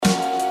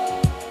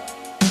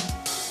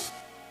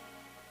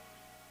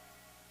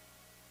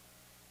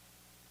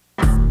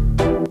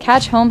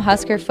Catch home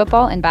Husker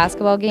football and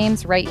basketball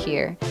games right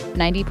here.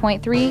 90.3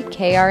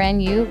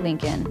 KRNU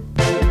Lincoln.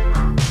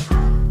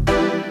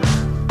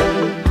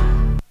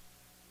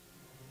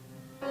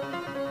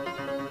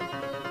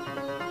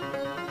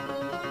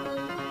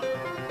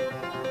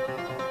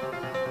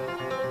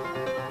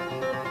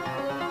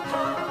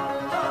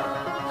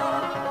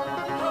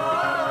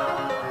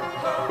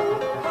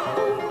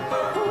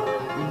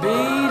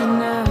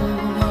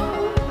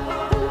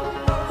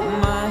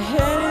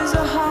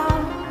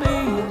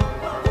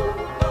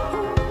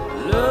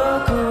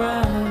 Look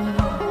around,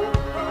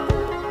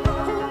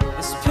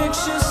 this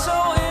picture's so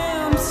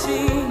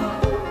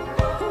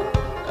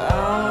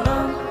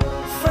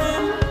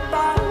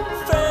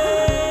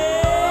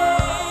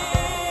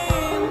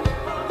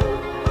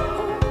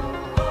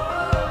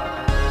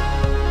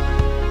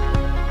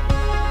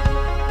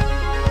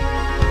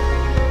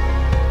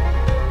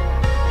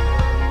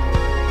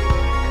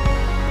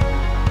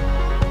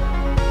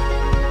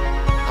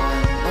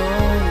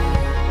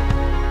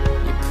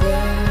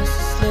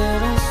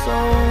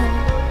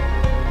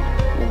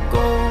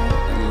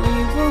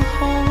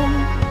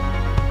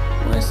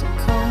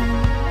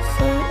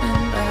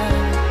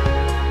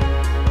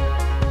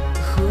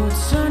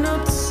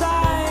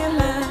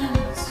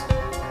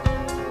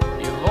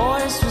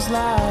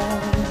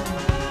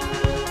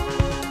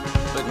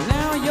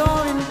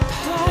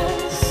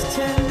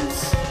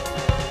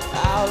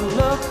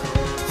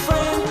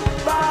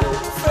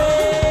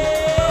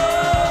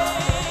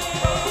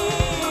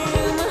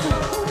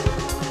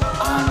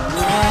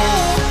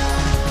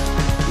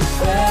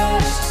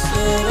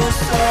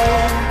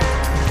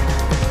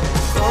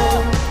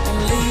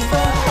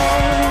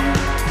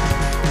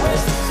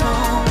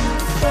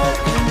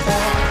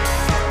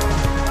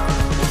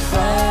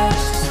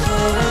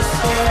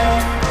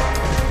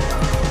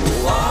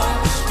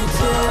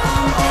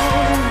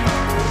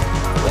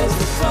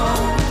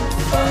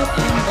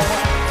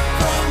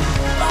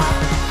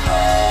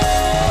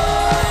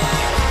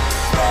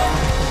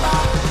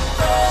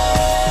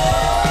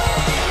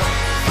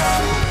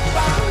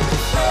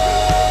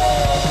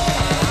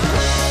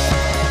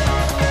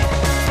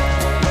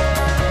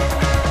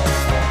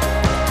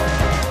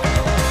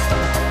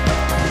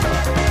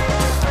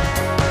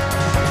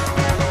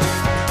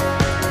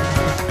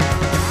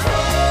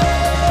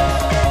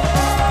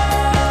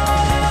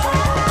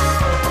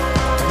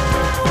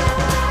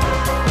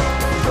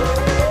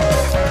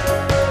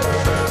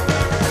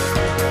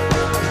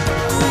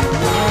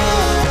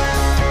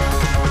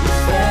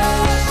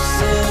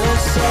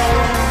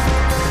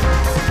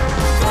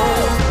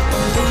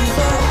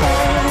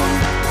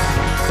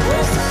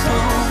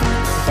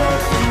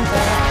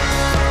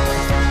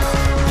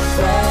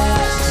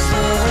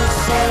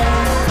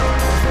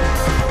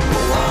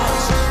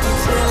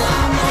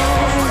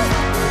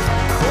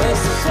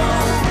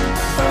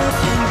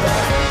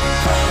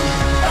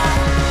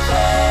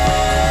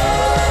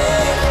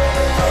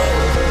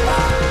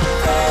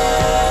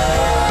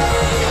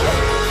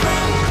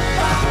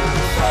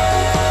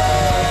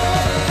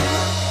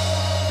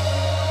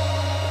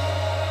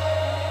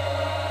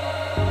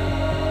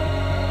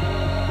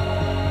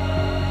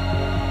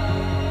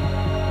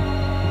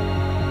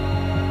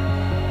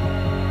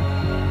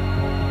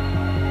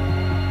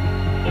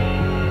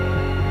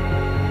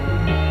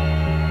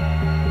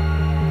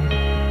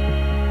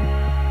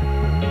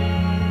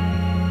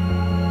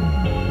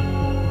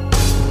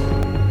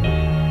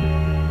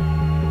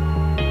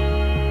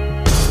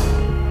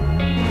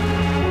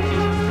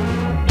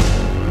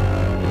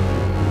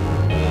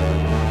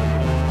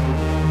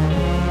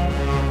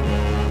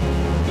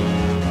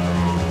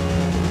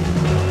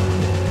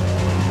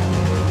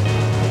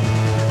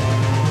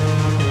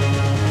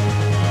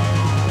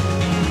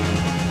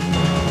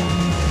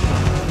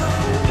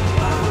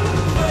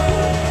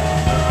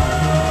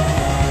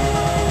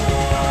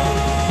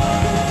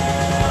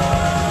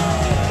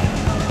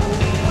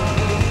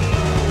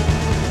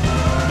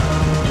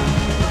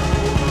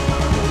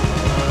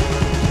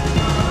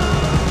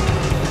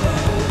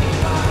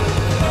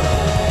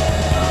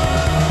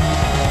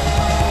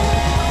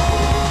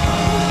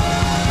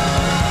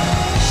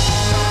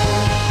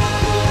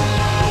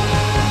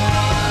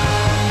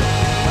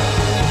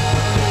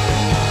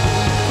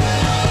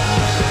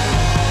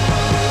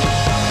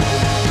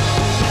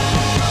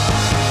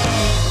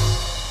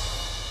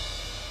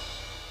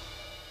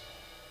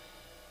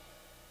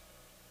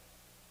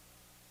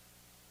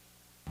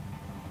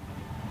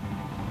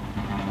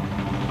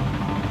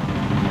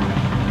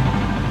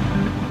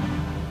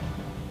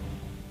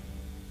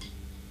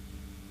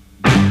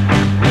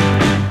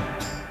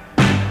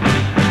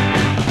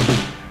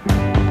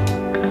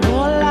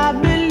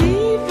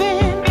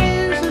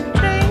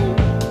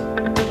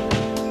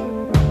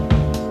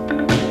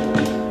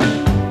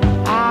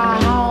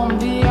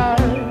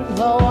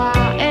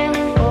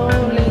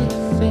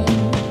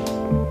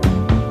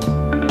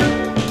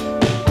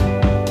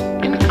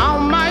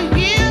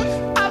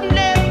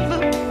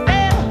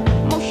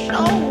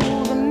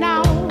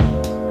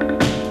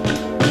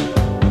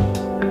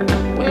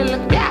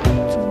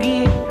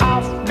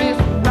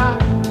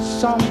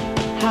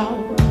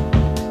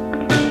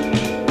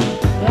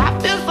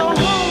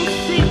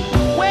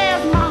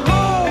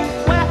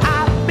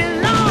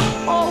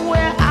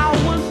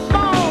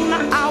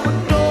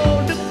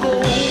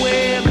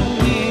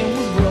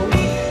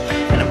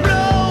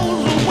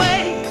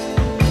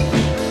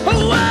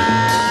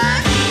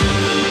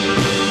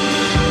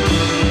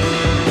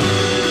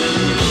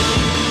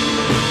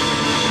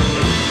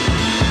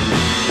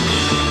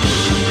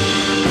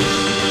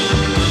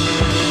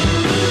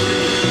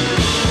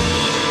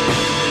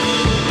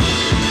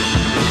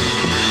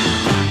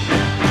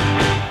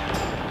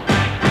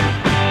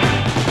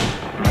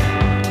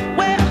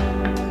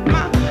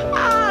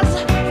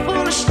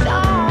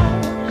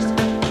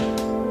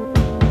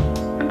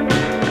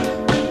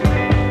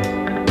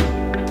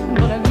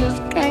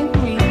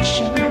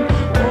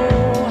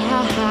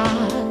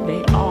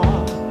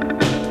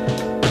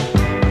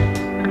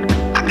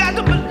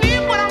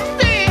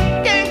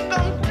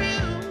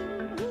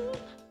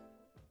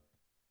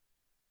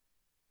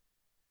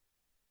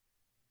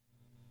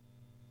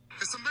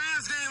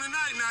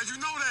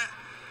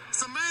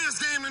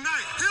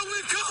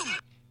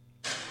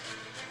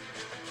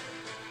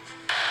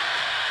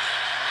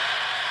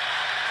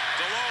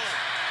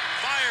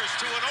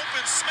to an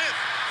open Smith.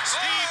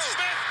 Steve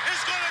Smith is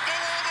going to go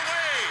all the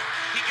way.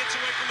 He gets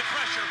away from the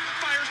pressure,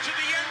 fires to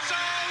the end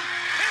zone.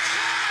 It's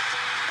caught!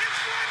 It's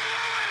Greg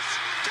Lewis!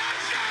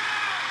 Touchdown!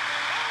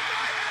 Oh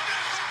my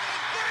goodness!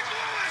 Greg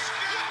Lewis!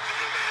 Welcome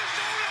to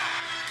Minnesota!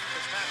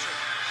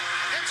 Fitzpatrick.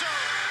 End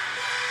zone.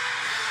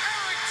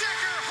 Eric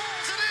Dicker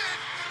holds it in.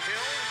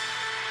 Hill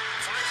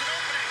finds an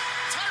opening.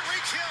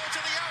 Tyreek Hill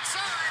to the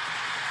outside.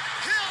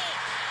 Hill,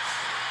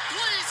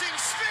 blazing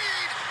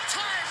speed.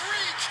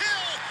 Tyreek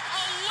Hill,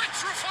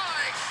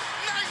 electrifying.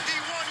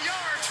 91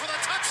 yards for the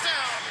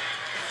touchdown.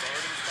 Third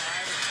and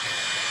 5.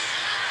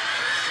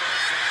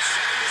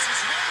 This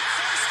is right.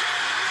 First down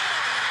and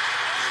long.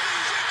 Only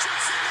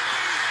Richardson to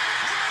beat.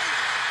 Right.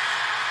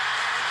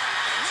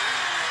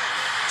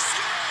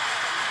 Score.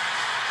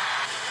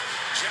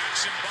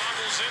 Jackson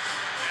bobbles it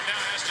and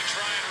now has to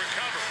try and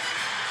recover.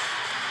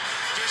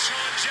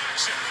 Deshaun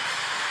Jackson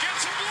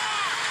gets a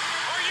block.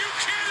 Are you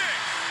kidding?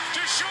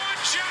 Deshaun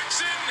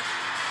Jackson.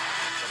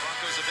 The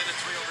Broncos have been in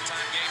 3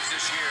 overtime games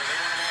this year. They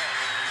won them all.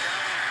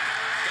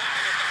 Got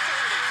it at the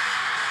 40.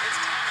 It's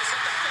Thomas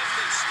at the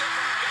 50.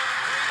 Skipper going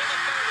free to the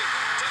 30.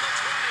 To the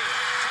 20.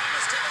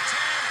 Thomas to the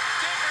 10.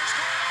 Denver's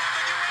going on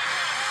the New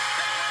England.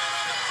 They win it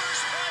on the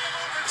first play of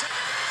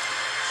overtime.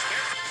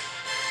 Smith.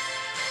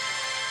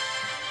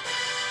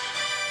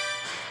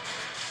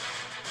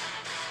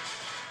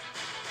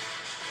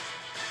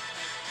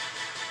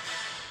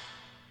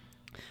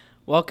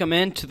 Welcome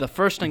into the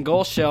First and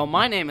Goal Show.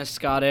 My name is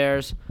Scott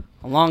Ayers,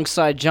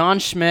 alongside John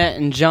Schmidt.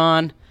 And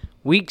John,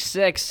 Week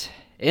 6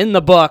 in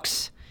the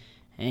books,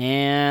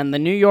 and the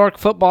New York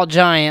Football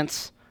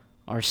Giants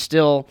are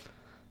still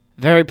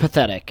very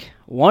pathetic.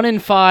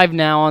 1-5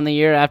 now on the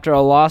year after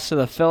a loss to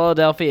the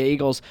Philadelphia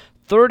Eagles,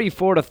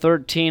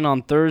 34-13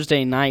 on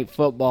Thursday Night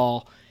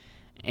Football,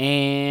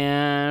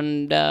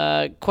 and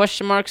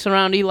question marks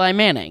around Eli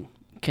Manning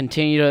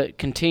continue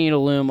to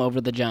loom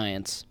over the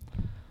Giants.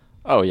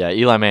 Oh, yeah,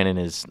 Eli Manning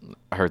has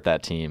hurt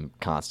that team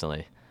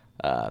constantly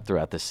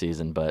throughout this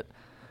season. But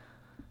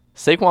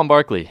Saquon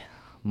Barkley,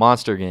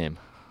 monster game.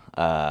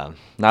 Not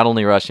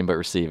only rushing but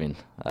receiving.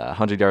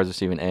 100 yards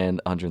receiving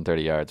and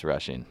 130 yards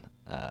rushing.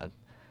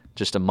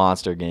 Just a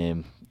monster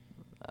game.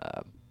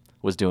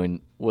 Was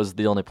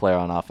the only player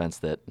on offense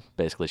that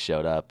basically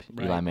showed up.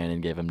 Right. Eli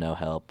Manning gave him no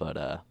help.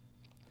 But,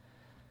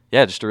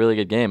 yeah, just a really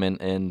good game.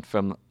 And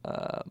from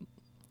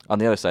on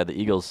the other side, the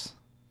Eagles,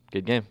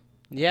 good game.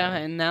 Yeah,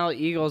 and now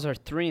Eagles are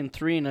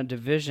 3-3 in a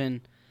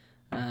division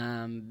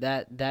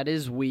that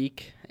is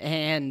weak.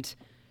 And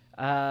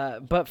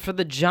but for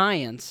the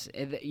Giants,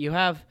 you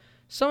have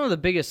some of the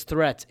biggest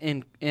threats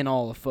in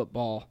all of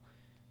football.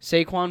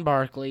 Saquon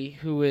Barkley,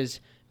 who is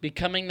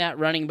becoming that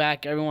running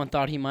back everyone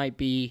thought he might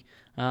be,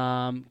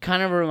 kind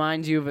of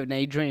reminds you of an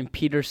Adrian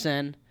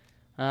Peterson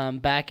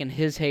back in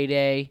his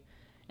heyday.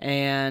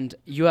 And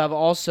you have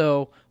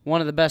also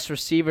one of the best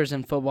receivers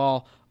in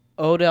football,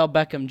 Odell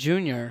Beckham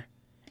Jr.,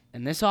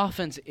 and this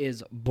offense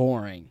is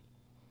boring.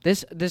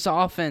 This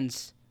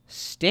offense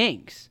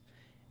stinks.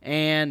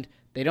 And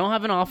they don't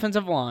have an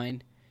offensive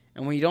line.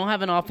 And when you don't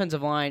have an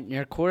offensive line,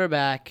 your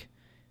quarterback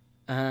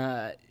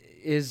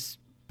is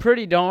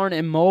pretty darn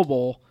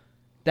immobile.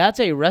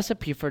 That's a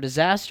recipe for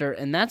disaster.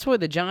 And that's why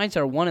the Giants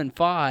are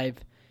 1-5.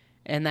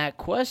 And that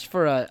quest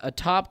for a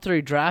top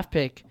 3 draft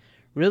pick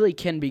really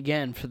can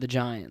begin for the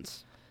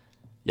Giants.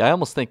 Yeah, I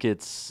almost think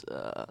it's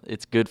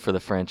good for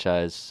the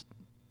franchise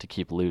to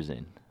keep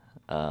losing.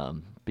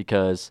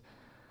 Because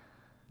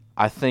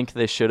I think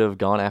they should have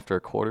gone after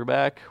a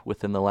quarterback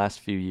within the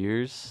last few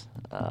years,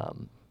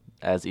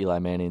 as Eli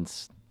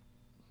Manning's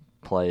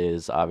play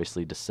is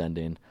obviously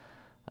descending.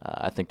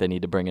 I think they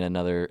need to bring in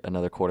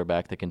another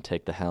quarterback that can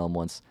take the helm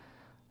once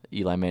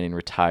Eli Manning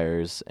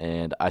retires.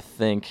 And I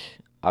think,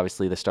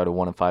 obviously, they started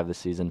 1-5 this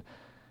season.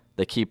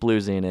 They keep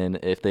losing, and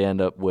if they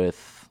end up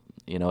with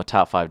a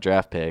top 5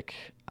 draft pick,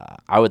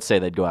 I would say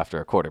they'd go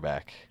after a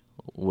quarterback.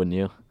 Wouldn't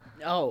you?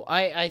 Oh,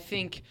 I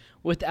think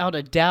without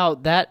a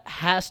doubt that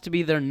has to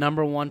be their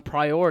number one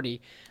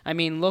priority. I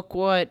mean, look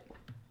what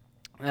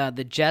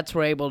the Jets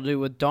were able to do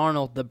with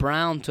Darnold, the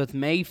Browns with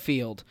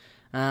Mayfield,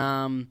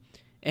 and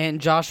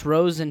Josh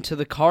Rosen to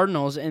the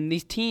Cardinals. And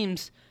these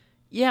teams,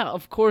 yeah,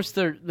 of course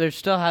they're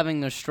still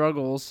having their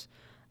struggles,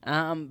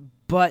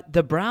 but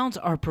the Browns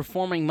are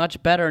performing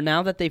much better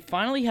now that they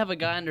finally have a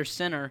guy under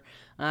center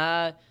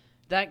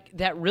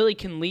that really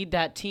can lead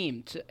that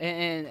team.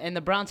 And the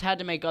Browns had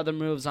to make other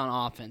moves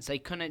on offense. They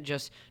couldn't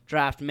just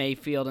draft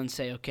Mayfield and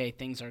say, okay,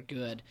 things are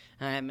good.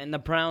 And the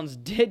Browns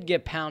did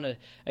get pounded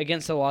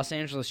against the Los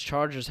Angeles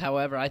Chargers.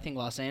 However, I think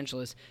Los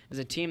Angeles is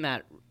a team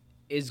that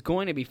is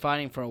going to be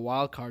fighting for a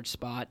wild card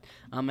spot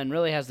and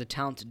really has the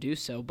talent to do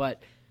so.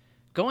 But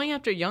going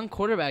after young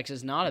quarterbacks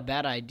is not a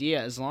bad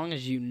idea as long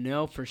as you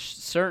know for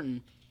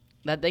certain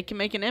that they can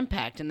make an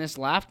impact. In this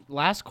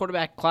last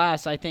quarterback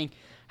class, I think,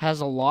 has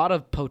a lot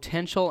of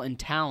potential and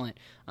talent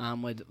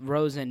with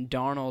Rosen,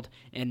 Darnold,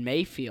 and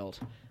Mayfield.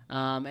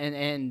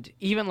 And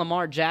even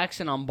Lamar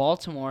Jackson on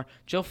Baltimore,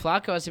 Joe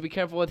Flacco has to be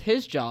careful with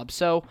his job.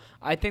 So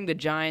I think the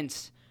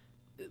Giants,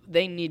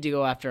 they need to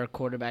go after a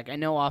quarterback. I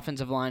know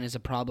offensive line is a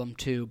problem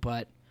too,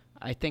 but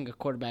I think a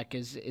quarterback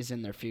is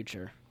in their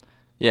future.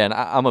 Yeah, and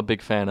I'm a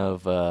big fan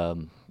of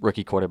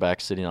rookie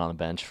quarterbacks sitting on a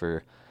bench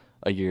for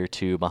a year or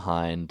two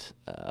behind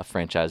a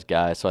franchise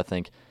guy. So I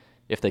think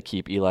if they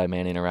keep Eli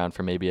Manning around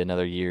for maybe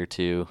another year or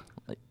two,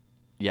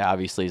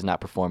 obviously he's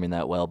not performing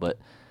that well, but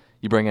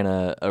you bring in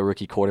a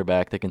rookie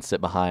quarterback that can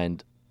sit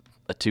behind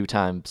a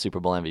 2-time Super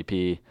Bowl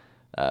MVP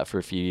for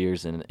a few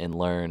years and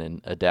learn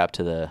and adapt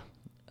to the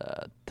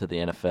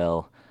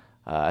NFL.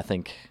 I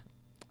think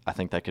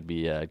that could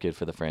be good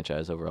for the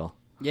franchise overall.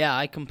 Yeah,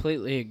 I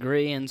completely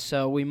agree. And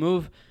so we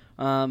move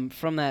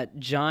from that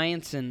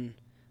Giants and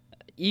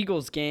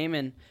Eagles game,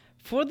 and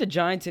for the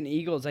Giants and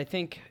Eagles, I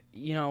think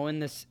in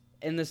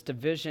this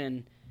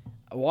division,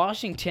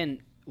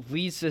 Washington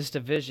leads this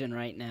division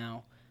right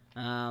now.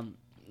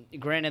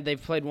 Granted,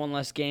 they've played one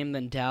less game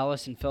than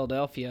Dallas and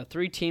Philadelphia,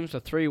 3 teams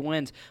with 3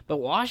 wins, but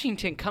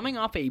Washington coming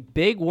off a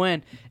big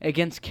win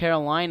against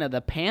Carolina. The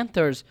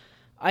Panthers,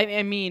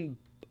 I mean,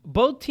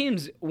 both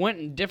teams went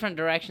in different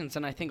directions,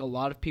 and I think a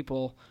lot of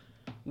people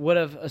would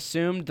have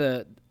assumed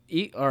the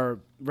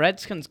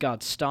Redskins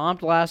got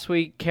stomped last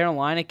week.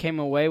 Carolina came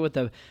away with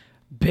a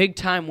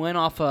big-time win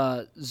off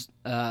a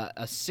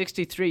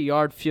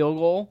 63-yard field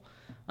goal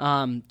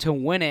to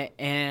win it,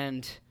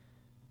 and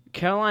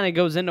Carolina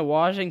goes into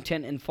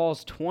Washington and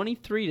falls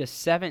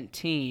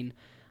 23-17.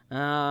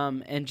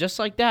 And just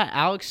like that,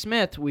 Alex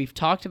Smith, we've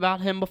talked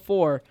about him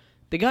before.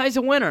 The guy's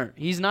a winner.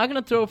 He's not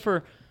going to throw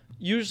for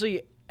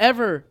usually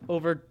ever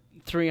over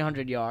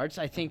 300 yards.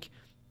 I think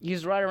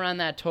he's right around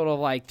that total of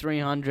like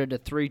 300 to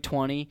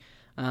 320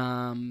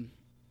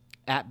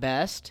 at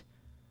best.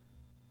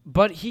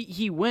 But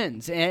he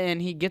wins,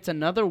 and he gets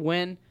another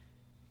win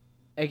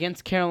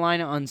against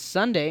Carolina on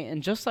Sunday.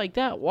 And just like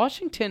that,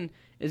 Washington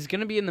is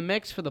going to be in the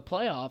mix for the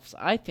playoffs,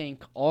 I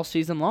think, all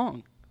season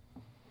long.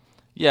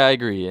 Yeah, I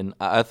agree. And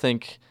I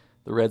think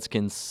the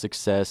Redskins'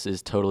 success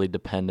is totally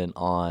dependent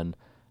on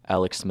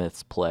Alex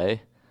Smith's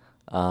play.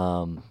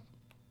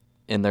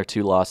 In their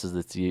 2 losses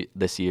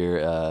this year,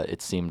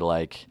 it seemed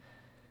like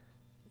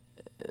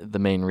the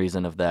main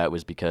reason of that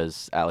was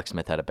because Alex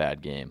Smith had a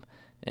bad game.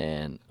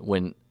 And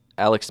when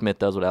Alex Smith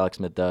does what Alex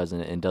Smith does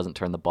and doesn't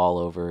turn the ball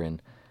over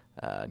and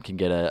can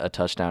get a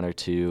touchdown or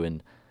two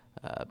and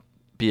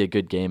be a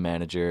good game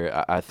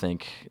manager, I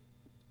think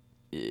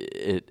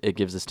it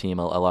gives this team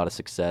a lot of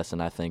success.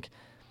 And I think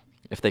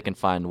if they can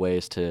find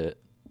ways to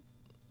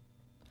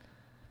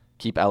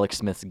keep Alex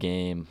Smith's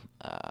game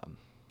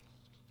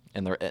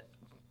and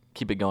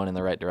keep it going in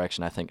the right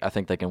direction, I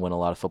think they can win a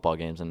lot of football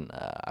games, and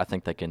I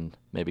think they can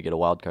maybe get a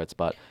wild card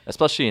spot,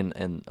 especially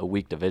in a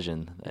weak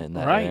division in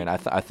that area. And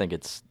I think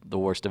it's the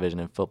worst division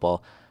in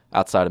football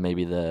outside of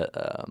maybe the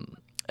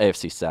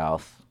AFC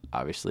South,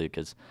 obviously,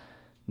 because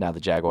now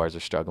the Jaguars are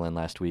struggling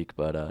last week.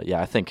 But,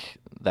 I think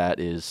that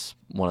is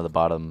one of the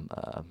bottom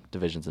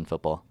divisions in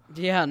football.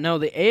 Yeah, no,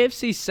 the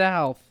AFC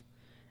South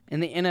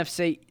and the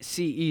NFC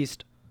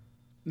East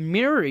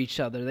mirror each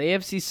other. The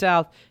AFC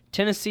South,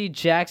 Tennessee,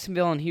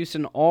 Jacksonville, and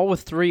Houston all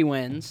with 3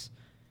 wins,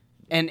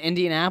 and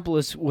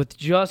Indianapolis with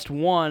just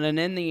 1. And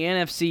in the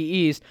NFC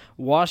East,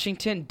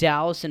 Washington,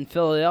 Dallas, and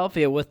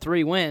Philadelphia with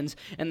 3 wins,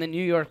 and the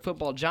New York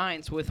Football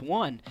Giants with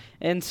 1.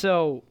 And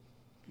so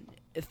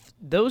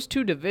those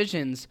 2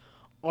 divisions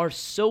are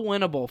so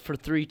winnable for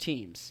 3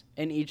 teams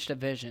in each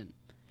division.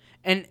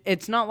 And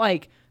it's not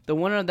like the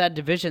winner of that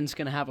division is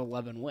going to have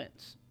 11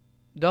 wins.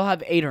 They'll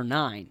have 8 or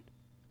 9.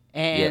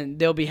 And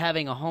they'll be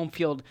having a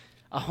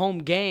home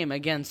game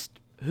against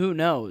who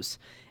knows.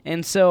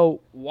 And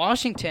so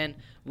Washington,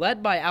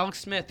 led by Alex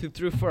Smith, who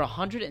threw for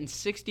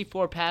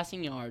 164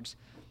 passing yards,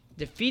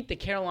 defeat the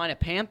Carolina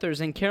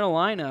Panthers. And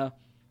Carolina,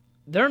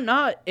 they're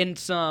not in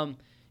some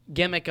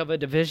gimmick of a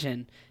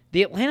division.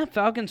 The Atlanta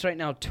Falcons right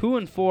now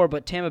 2-4,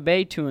 but Tampa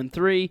Bay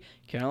 2-3,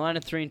 Carolina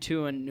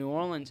 3-2, and New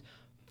Orleans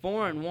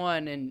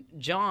 4-1. And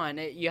John,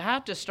 you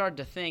have to start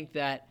to think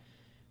that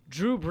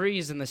Drew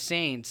Brees and the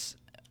Saints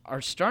are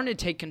starting to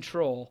take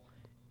control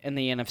in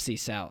the NFC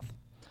South.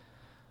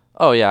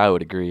 Oh, yeah, I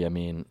would agree. I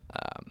mean,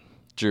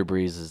 Drew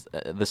Brees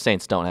the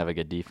Saints don't have a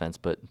good defense,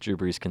 but Drew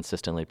Brees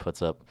consistently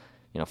puts up,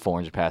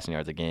 400 passing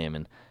yards a game,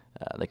 and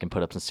they can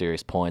put up some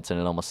serious points. And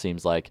it almost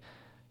seems like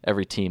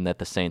every team that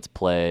the Saints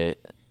play,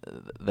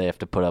 they have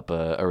to put up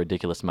a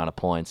ridiculous amount of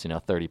points,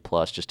 30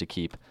 plus, just to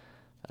keep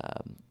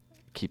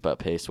up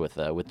pace with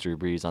Drew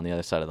Brees on the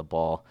other side of the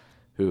ball.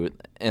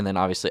 And then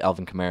obviously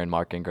Alvin Kamara and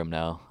Mark Ingram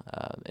now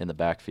in the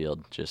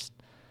backfield. Just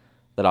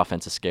that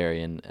offense is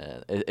scary, and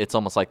it's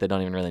almost like they don't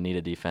even really need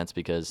a defense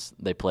because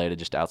they play to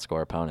just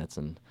outscore opponents,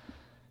 and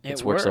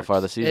it's worked so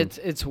far this season.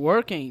 It's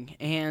working,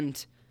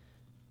 and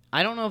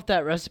I don't know if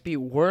that recipe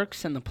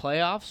works in the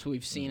playoffs.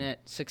 We've seen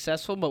it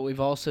successful, but we've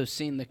also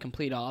seen the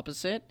complete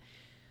opposite.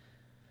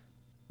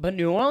 But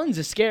New Orleans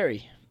is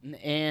scary,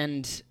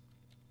 and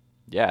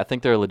yeah, I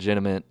think they're a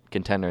legitimate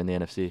contender in the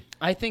NFC.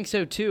 I think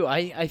so too.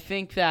 I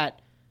think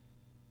that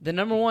the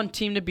number 1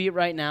 team to beat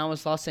right now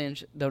is Los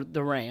Angeles,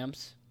 the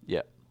Rams.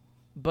 Yeah.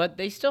 But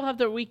they still have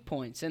their weak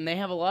points, and they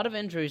have a lot of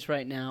injuries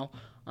right now.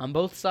 on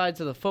both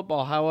sides of the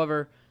football.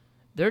 However,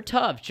 they're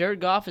tough.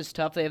 Jared Goff is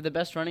tough. They have the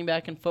best running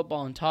back in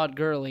football in Todd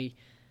Gurley.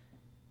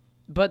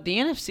 But the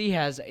NFC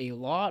has a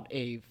lot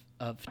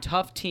of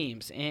tough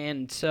teams.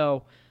 And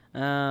so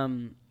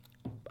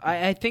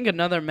I think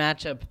another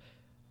matchup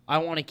I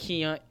want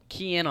to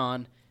key in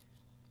on,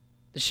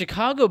 the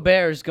Chicago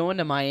Bears going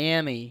to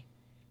Miami.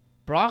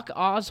 Brock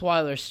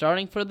Osweiler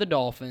starting for the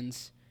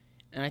Dolphins.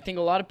 And I think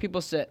a lot of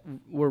people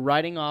were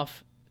writing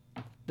off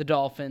the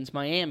Dolphins,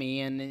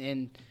 Miami,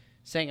 and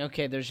saying,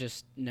 okay, there's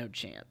just no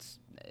chance.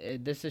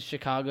 This is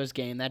Chicago's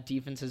game. That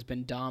defense has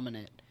been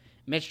dominant.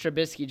 Mitch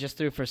Trubisky just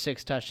threw for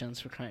 6 touchdowns,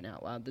 for crying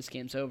out loud. This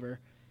game's over.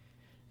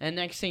 And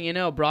next thing you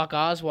know, Brock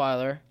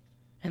Osweiler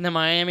and the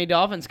Miami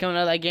Dolphins coming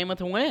out of that game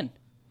with a win.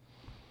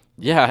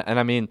 Yeah, and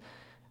I mean,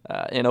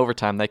 in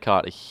overtime, they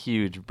caught a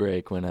huge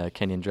break when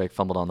Kenyon Drake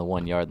fumbled on the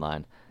 1-yard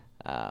line.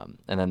 And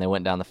then they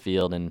went down the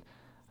field and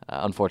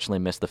unfortunately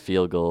missed the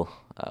field goal,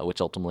 which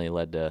ultimately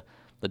led to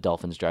the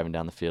Dolphins driving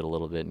down the field a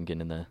little bit and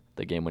getting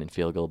the game-winning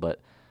field goal. But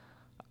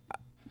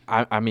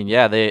I mean,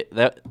 yeah, they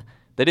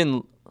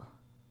didn't.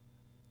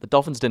 The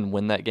Dolphins didn't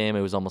win that game.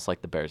 It was almost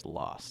like the Bears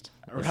lost.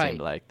 It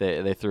seemed like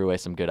they threw away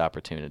some good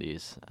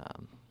opportunities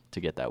to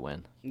get that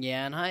win.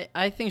 Yeah, and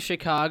I think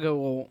Chicago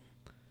will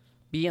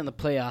be in the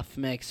playoff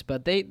mix,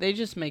 but they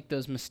just make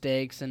those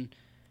mistakes, and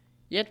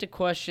you have to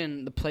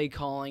question the play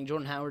calling.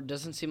 Jordan Howard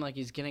doesn't seem like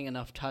he's getting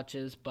enough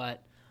touches,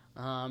 but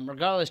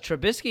regardless,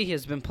 Trubisky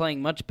has been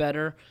playing much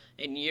better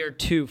in year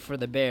 2 for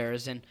the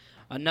Bears. And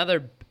in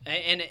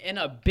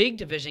a big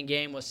division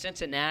game was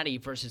Cincinnati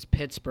versus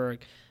Pittsburgh.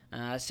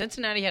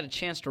 Cincinnati had a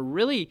chance to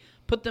really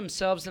put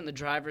themselves in the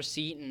driver's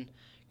seat and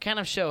kind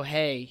of show,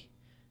 hey,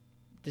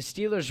 the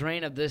Steelers'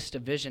 reign of this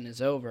division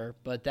is over,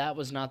 but that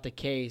was not the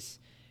case.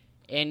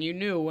 And you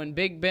knew when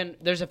Big Ben,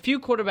 there's a few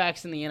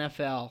quarterbacks in the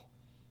NFL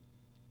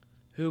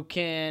who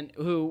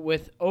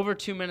with over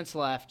 2 minutes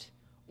left,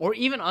 or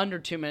even under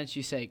 2 minutes,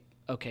 you say,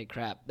 okay,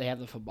 crap, they have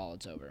the football,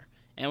 it's over.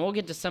 And we'll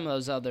get to some of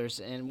those others,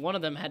 and one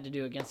of them had to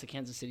do against the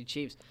Kansas City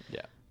Chiefs.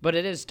 Yeah. But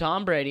it is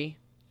Tom Brady,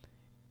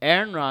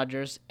 Aaron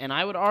Rodgers, and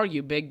I would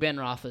argue Big Ben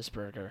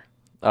Roethlisberger.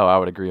 Oh, I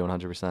would agree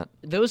 100%.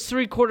 Those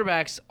 3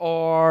 quarterbacks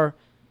are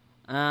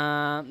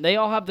they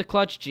all have the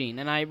clutch gene,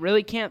 and I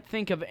really can't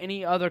think of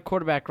any other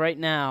quarterback right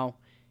now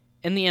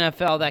in the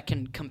NFL that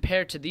can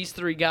compare to these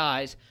 3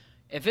 guys.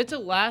 If it's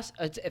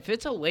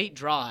a late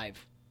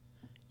drive,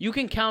 you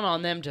can count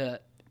on them to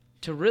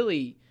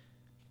really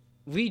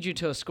lead you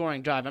to a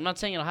scoring drive. I'm not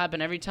saying it'll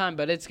happen every time,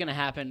 but it's going to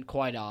happen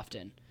quite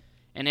often.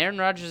 And Aaron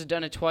Rodgers has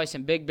done it twice,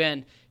 and Big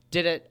Ben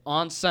did it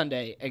on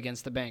Sunday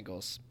against the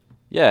Bengals.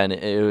 Yeah, and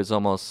it was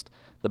almost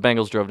the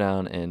Bengals drove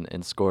down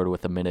and scored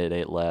with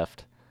 1:08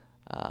 left.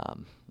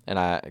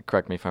 And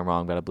correct me if I'm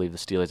wrong, but I believe the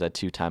Steelers had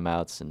 2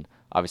 timeouts and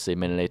obviously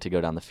 1:08 to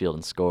go down the field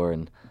and score.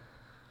 And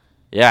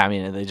yeah, I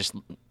mean, they just,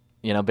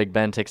 Big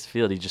Ben takes the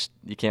field.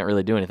 You can't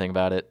really do anything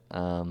about it.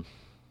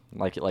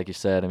 Like you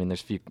said, I mean,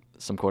 there's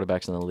some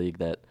quarterbacks in the league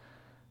that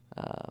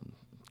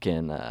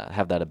can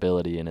have that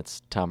ability, and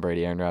it's Tom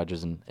Brady, Aaron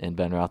Rodgers, and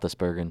Ben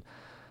Roethlisberger. And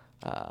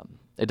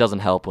it doesn't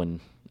help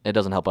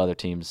other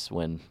teams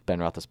when Ben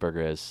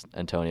Roethlisberger has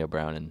Antonio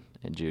Brown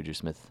and Juju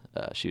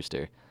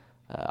Smith-Schuster.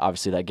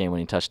 Obviously, that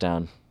game-winning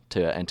touchdown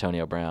to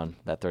Antonio Brown,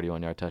 that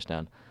 31-yard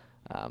touchdown,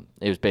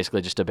 it was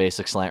basically just a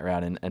basic slant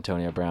route, and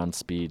Antonio Brown's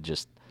speed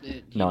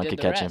no one could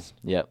catch him.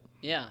 Yep.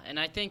 Yeah, and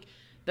I think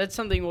that's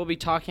something we'll be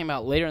talking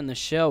about later in the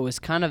show is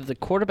kind of the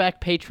quarterback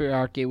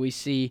patriarchy we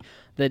see,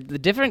 the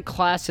different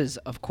classes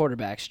of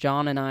quarterbacks.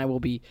 John and I will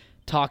be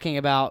talking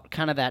about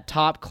kind of that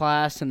top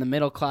class and the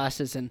middle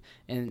classes and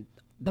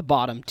the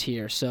bottom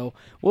tier. So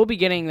we'll be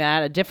getting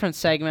that. A different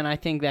segment I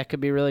think that could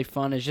be really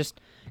fun is just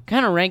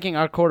kind of ranking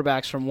our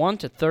quarterbacks from 1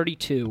 to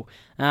 32.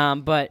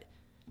 But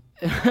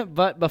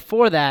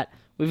before that,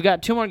 we've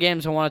got 2 more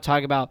games I want to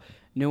talk about.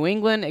 New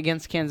England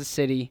against Kansas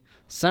City,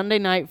 Sunday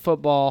Night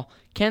Football.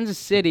 Kansas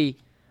City,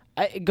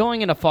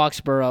 going into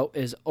Foxborough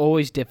is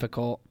always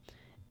difficult,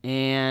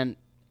 and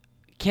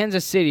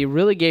Kansas City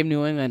really gave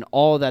New England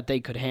all that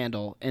they could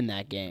handle in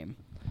that game.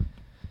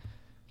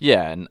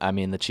 Yeah, and I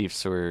mean the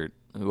Chiefs who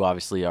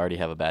obviously already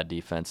have a bad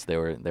defense, they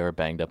were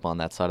banged up on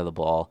that side of the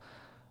ball.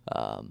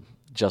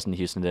 Justin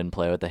Houston didn't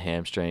play with the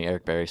hamstring.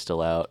 Eric Berry's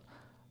still out.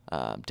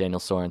 Daniel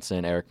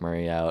Sorensen, Eric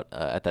Murray out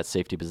at that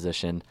safety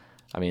position.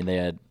 I mean, they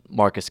had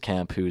Marcus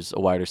Kemp, who's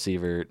a wide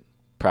receiver,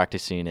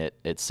 practicing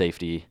at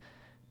safety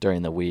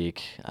during the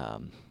week,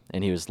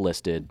 and he was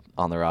listed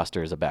on the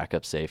roster as a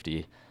backup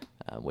safety,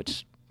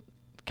 which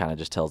kind of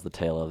just tells the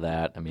tale of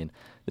that. I mean,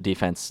 the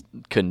defense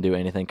couldn't do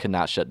anything, could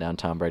not shut down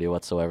Tom Brady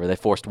whatsoever. They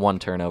forced 1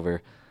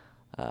 turnover,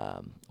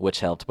 which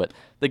helped, but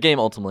the game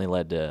ultimately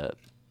led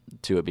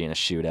to it being a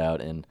shootout,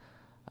 and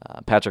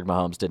Patrick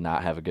Mahomes did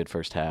not have a good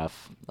first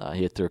half.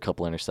 He had threw a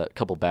couple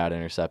bad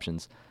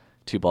interceptions,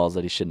 2 balls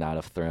that he should not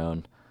have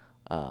thrown.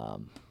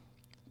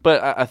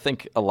 But I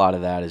think a lot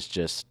of that is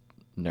just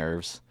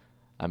nerves.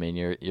 I mean,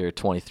 you're a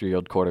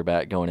 23-year-old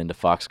quarterback going into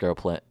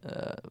Foxborough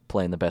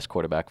playing the best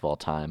quarterback of all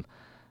time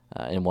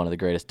in one of the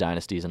greatest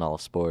dynasties in all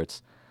of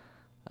sports.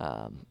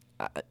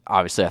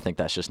 obviously I think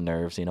that's just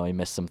nerves. He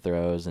missed some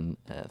throws and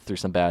threw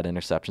some bad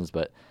interceptions,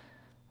 but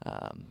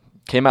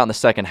came out in the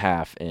second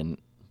half and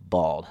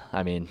balled.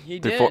 I mean, He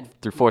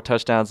threw 4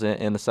 touchdowns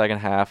in the second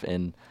half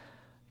and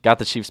got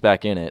the Chiefs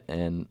back in it,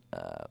 and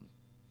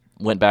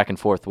went back and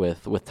forth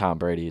with Tom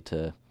Brady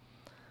till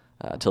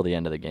the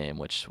end of the game,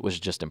 which was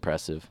just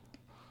impressive.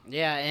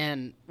 Yeah,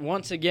 and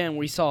once again,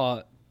 we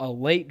saw a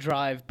late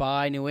drive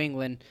by New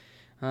England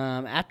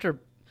after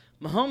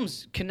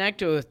Mahomes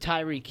connected with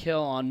Tyreek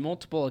Hill on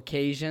multiple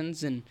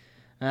occasions. And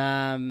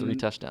 3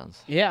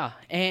 touchdowns. Yeah,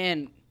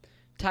 and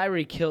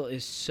Tyreek Hill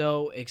is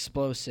so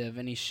explosive,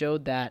 and he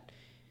showed that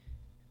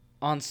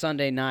on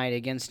Sunday night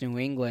against New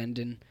England.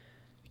 And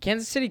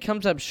Kansas City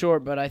comes up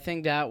short, but I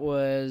think that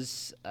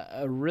was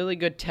a really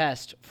good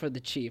test for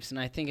the Chiefs, and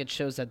I think it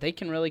shows that they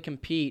can really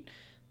compete.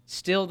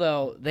 Still,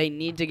 though, they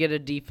need to get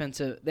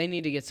they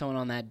need to get someone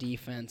on that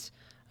defense.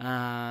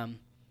 I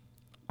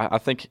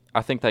think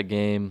that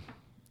game,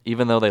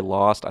 even though they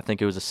lost, I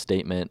think it was a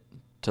statement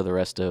to the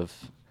rest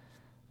of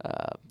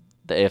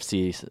the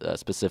AFC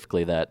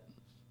specifically that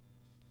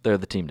they're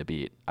the team to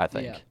beat. I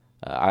think. Yeah.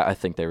 I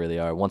think they really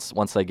are. Once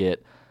they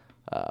get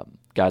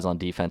guys on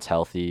defense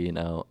healthy,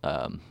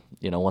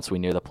 once we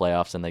near the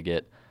playoffs and they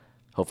get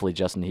hopefully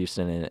Justin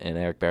Houston and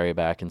Eric Berry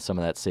back and some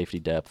of that safety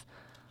depth,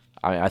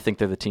 I think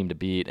they're the team to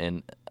beat.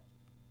 And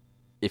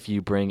if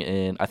you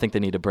I think they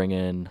need to bring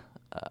in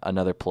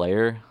another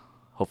player,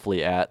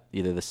 hopefully at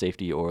either the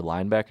safety or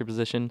linebacker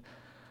position,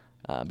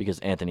 because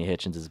Anthony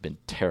Hitchens has been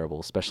terrible,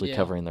 especially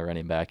covering the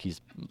running back.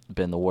 He's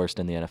been the worst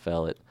in the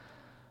NFL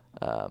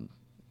at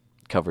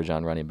coverage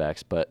on running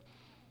backs. But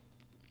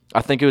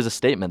I think it was a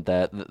statement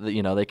that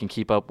they can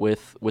keep up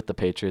with the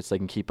Patriots. They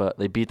can keep up.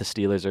 They beat the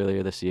Steelers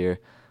earlier this year,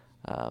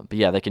 but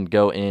yeah, they can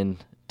go in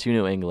to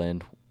New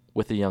England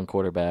with a young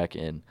quarterback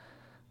and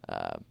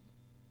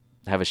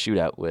have a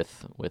shootout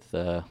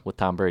with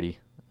Tom Brady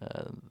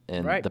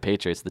and Right. the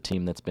Patriots, the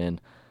team that's been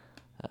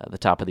the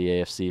top of the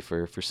AFC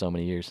for so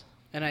many years.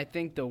 And I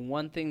think the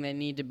one thing they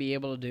need to be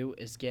able to do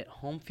is get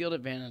home field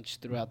advantage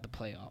throughout the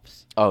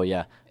playoffs. Oh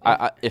yeah,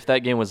 if that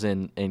game was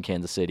in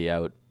Kansas City, I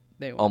would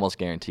almost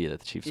guarantee that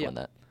the Chiefs win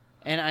that.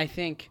 And I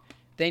think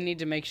they need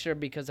to make sure,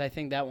 because I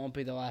think that won't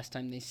be the last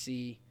time they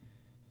see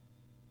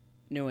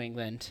New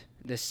England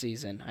this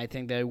season. I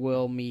think they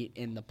will meet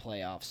in the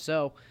playoffs.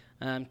 So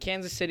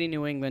Kansas City,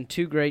 New England,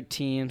 2 great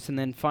teams. And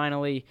then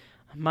finally,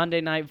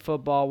 Monday Night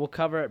Football, we'll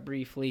cover it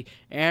briefly.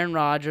 Aaron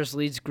Rodgers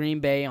leads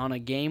Green Bay on a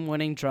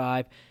game-winning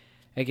drive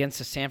against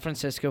the San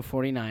Francisco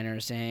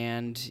 49ers.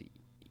 And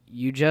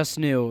you just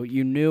knew.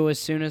 You knew as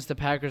soon as the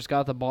Packers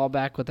got the ball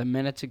back with a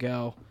minute to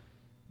go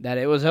that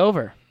it was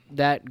over,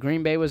 that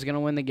Green Bay was going to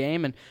win the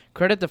game. And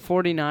credit the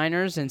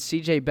 49ers and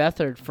C.J.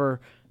 Beathard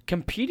for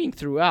competing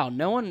throughout.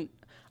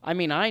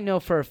 I know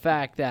for a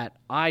fact that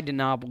I did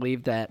not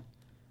believe that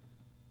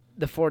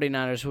the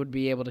 49ers would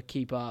be able to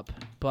keep up,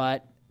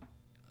 but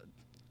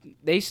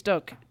they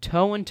stuck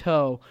toe and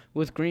toe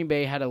with Green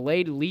Bay, had a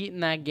late lead in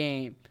that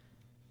game,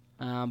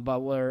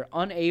 but were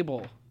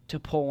unable to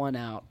pull one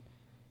out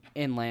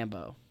at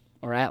Lambeau,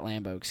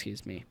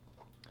 excuse me.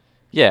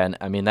 Yeah, and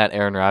I mean that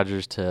Aaron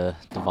Rodgers to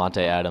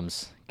Devontae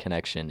Adams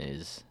connection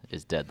is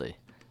deadly.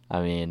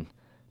 I mean,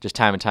 just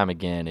time and time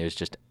again, it was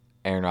just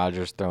Aaron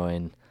Rodgers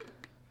throwing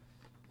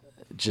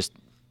just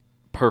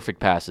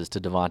perfect passes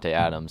to Devontae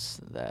Adams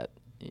that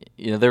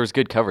there was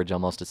good coverage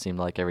almost, it seemed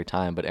like, every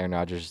time, but Aaron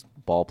Rodgers'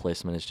 ball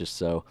placement is just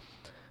so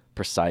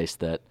precise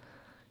that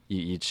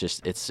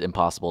it's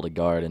impossible to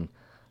guard. And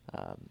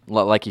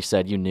like you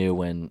said, you knew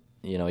when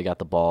he got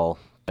the ball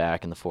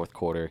back in the fourth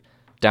quarter,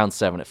 down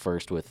 7 at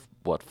first with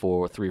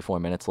 3 or 4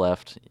 minutes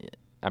left.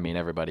 I mean,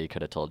 everybody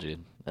could have told you,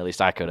 at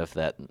least I could have,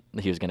 that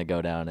he was going to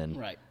go down and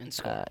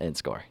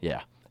score.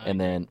 Yeah. And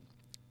then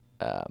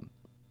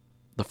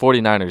the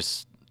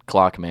 49ers'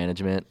 clock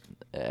management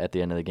at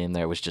the end of the game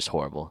there was just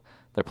horrible.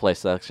 Their play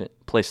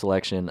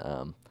selection,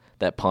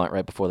 that punt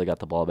right before they got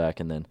the ball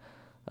back, and then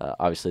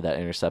obviously that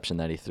interception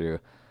that he threw.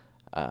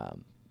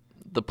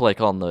 The play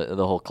call and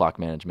the whole clock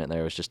management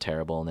there was just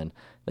terrible. And then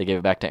they gave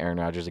it back to Aaron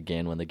Rodgers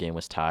again when the game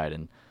was tied.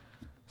 And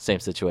same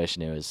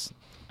situation. It was.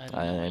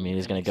 I mean,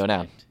 he's going to go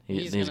down.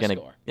 He's going to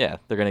score. Yeah,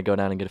 they're going to go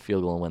down and get a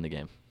field goal and win the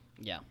game.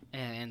 Yeah,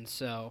 and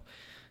so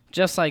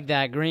just like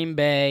that, Green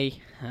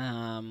Bay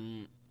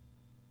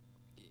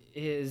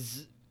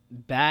is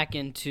back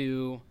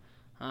into.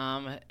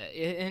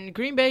 And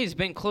Green Bay has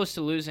been close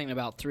to losing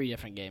about 3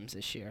 different games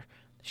this year.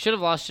 Should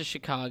have lost to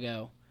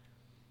Chicago,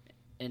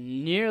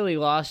 and nearly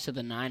lost to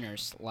the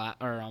Niners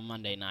on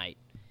Monday night.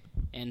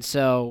 And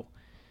so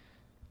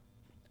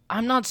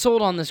I'm not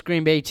sold on this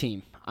Green Bay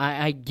team.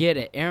 I get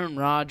it. Aaron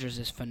Rodgers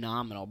is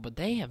phenomenal, but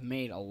they have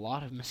made a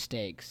lot of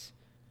mistakes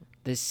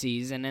this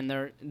season, and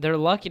they're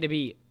lucky to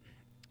be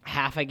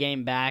half a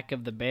game back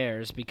of the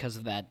Bears because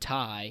of that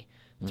tie.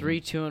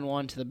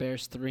 3-2-1 to the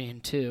Bears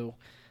 3-2.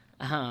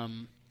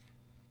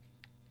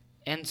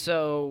 And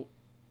so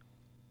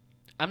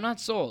I'm not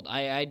sold.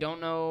 I don't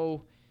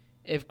know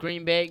if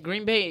Green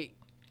Bay,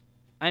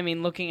 I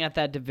mean, looking at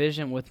that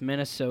division with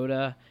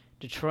Minnesota,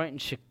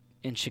 Detroit,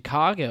 and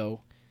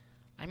Chicago,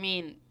 I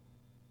mean,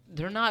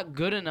 they're not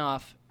good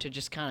enough to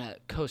just kind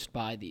of coast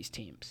by these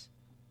teams.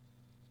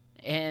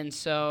 And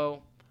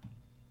so,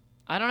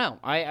 I don't know.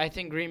 I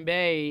think Green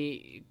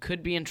Bay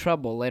could be in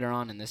trouble later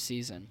on in this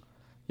season.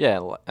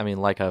 Yeah, I mean,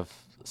 like I've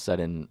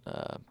said in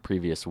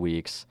previous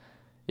weeks,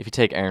 if you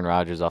take Aaron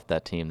Rodgers off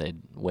that team, they'd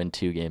win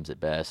 2 games at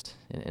best,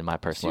 in my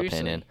personal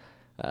opinion.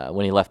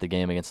 When he left the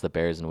game against the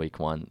Bears in Week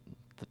 1,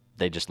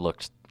 they just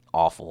looked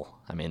awful.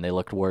 I mean, they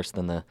looked worse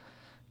than the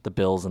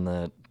Bills and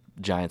the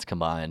Giants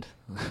combined,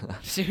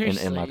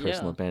 in my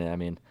personal opinion. I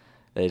mean,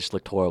 they just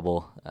looked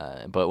horrible.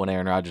 But when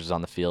Aaron Rodgers is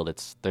on the field,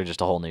 they're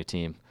just a whole new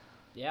team.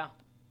 Yeah,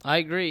 I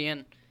agree,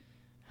 and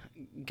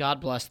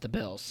God bless the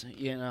Bills,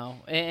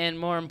 And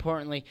more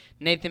importantly,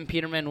 Nathan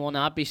Peterman will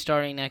not be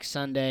starting next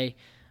Sunday.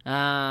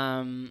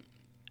 I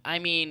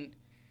mean,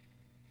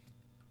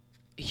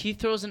 he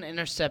throws an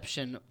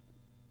interception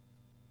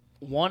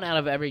 1 out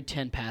of every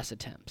 10 pass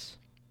attempts.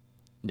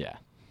 Yeah.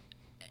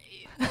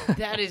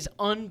 That is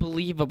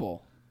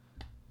unbelievable.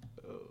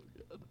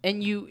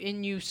 And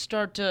you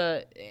start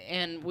to,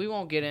 and we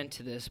won't get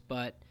into this,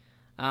 but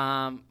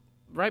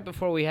right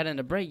before we head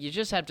into break, you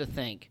just have to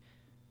think,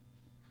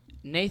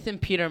 Nathan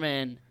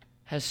Peterman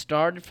has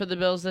started for the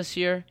Bills this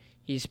year.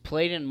 He's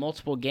played in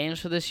multiple games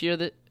for this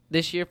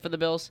year for the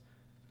Bills.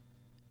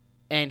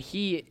 And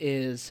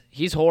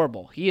he's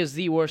horrible. He is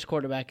the worst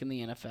quarterback in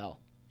the NFL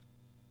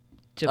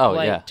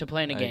to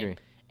play in a game. Agree.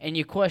 And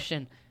you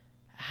question,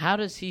 how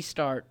does he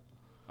start,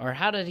 or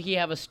how did he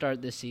have a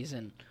start this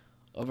season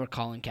over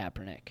Colin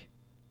Kaepernick?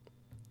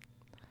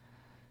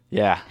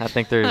 Yeah, I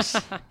think there's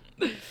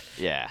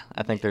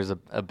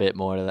a bit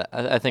more to that.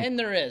 I think, and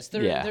there is.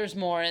 There's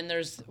more, and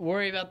there's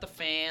worry about the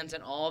fans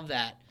and all of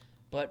that.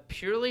 But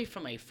purely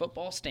from a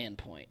football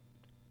standpoint,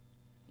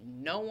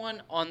 no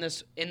one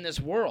in this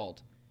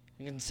world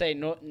can say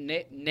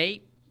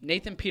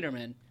Nathan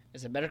Peterman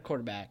is a better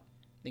quarterback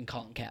than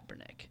Colin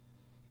Kaepernick.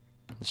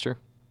 That's true.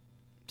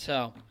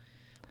 So,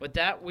 with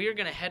that, we are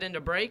going to head into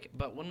break.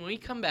 But when we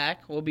come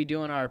back, we'll be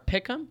doing our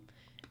pick'em,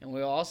 and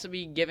we'll also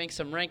be giving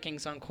some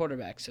rankings on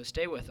quarterbacks. So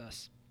stay with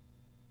us.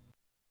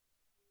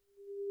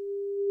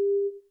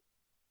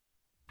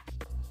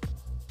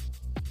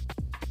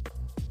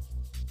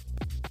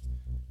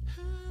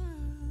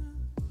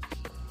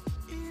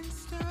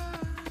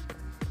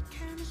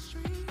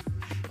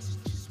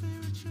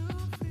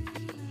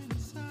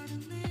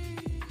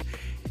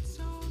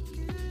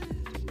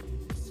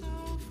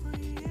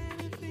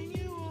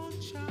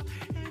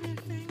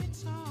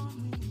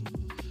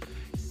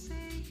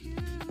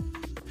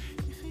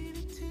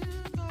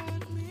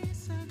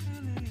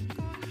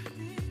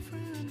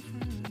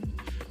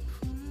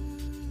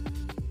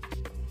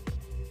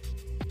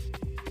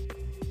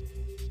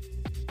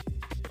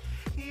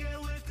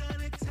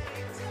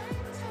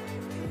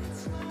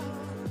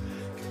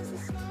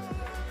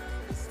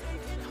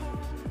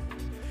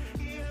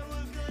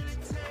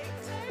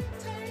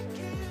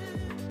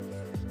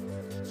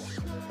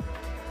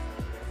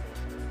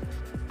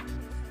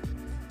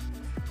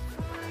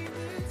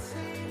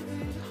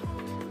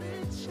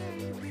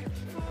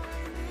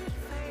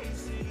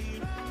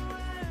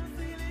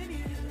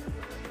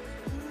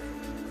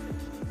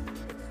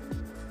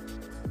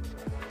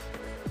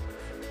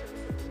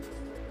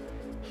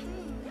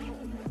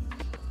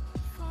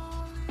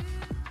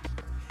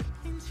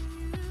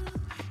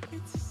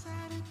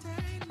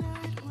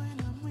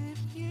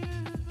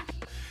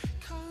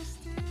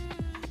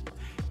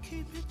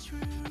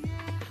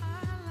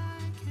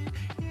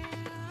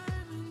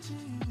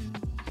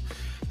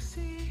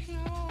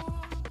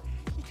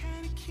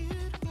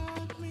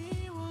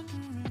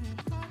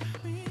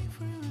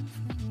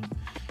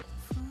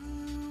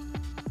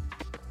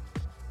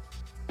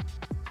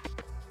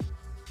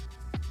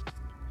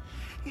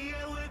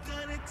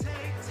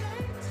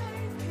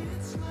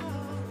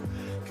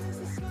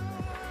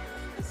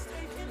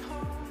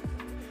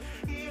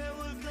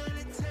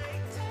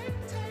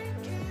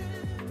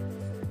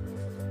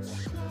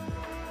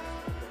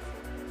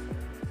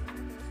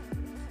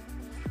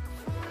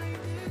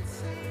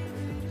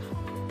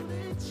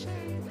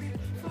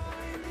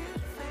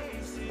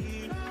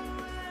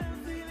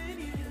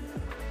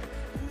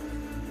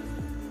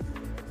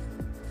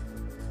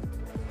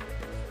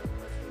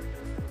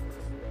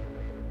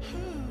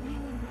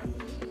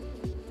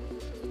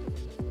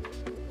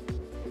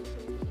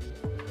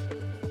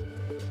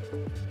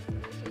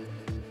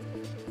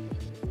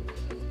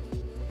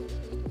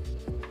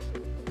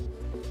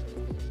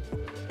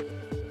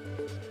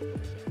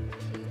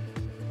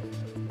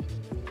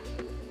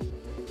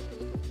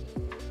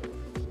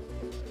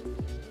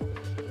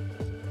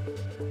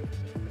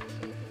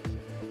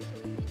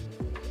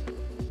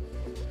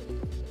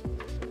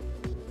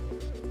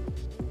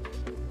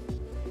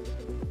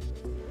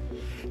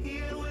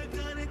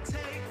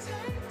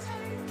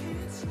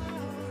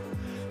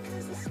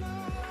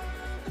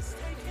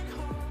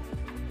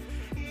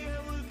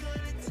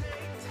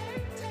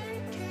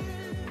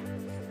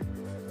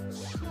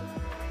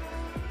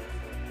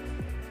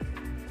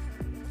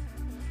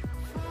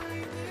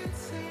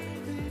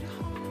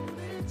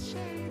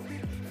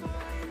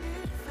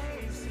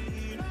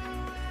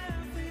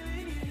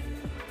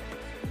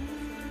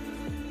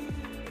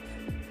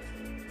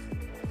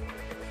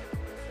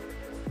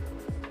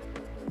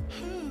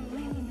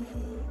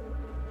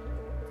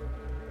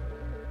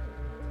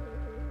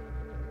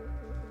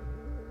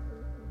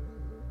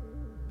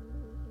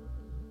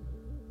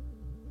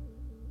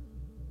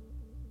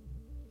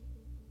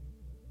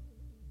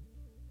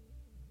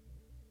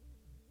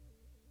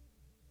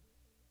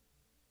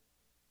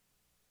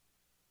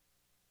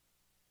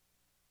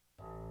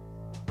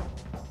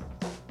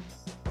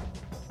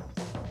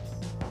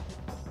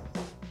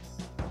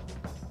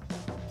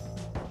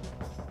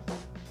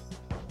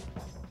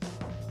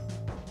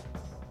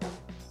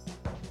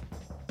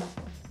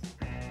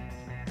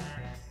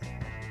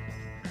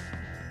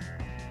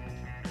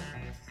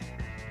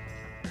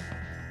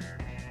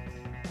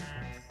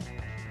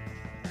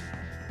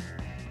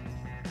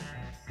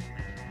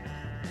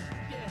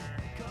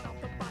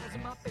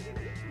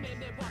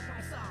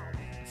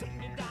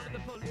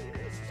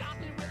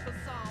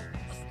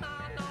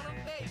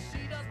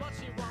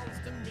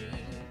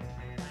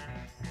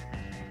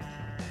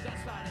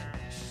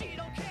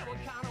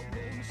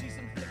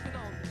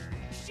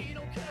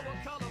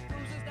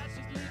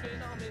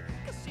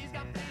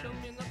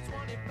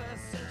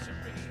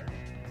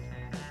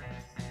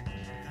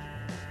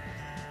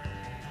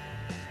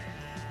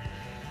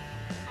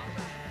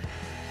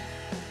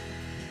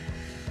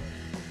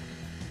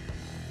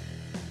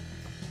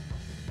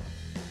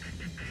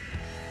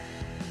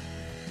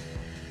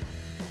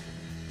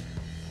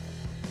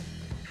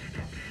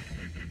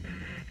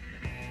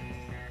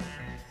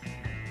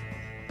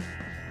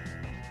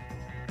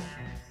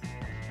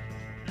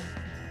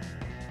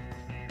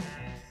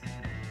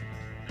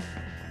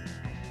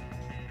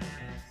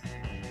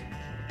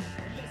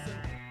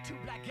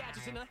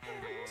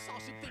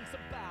 she thinks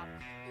about.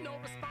 No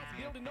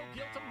responsibility, no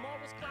guilt, or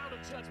morals, cloud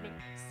or judgment.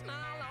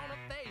 Smile on her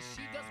face,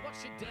 she does what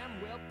she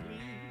damn well please.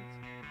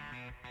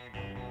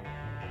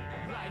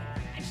 Right,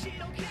 and she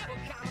don't care what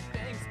kind of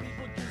things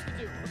people used to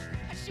do.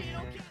 And she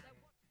don't care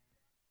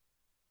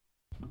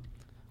that.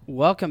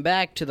 Welcome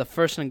back to the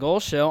First and Goal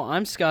Show.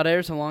 I'm Scott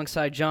Ayers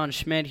alongside John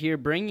Schmidt here,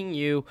 bringing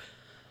you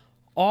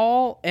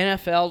all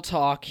NFL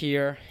talk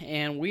here,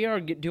 and we are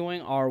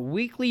doing our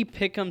weekly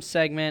pick'em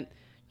segment.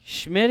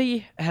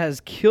 Schmitty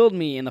has killed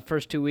me in the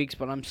first 2 weeks,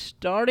 but I'm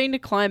starting to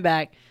climb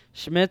back.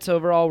 Schmidt's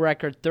overall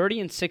record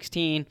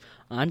 30-16.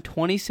 I'm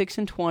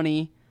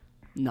 26-20.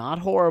 Not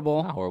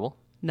horrible. Not horrible.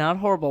 Not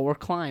horrible. We're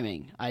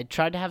climbing. I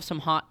tried to have some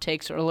hot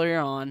takes earlier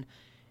on,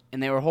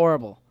 and they were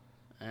horrible.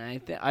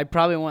 I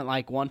probably went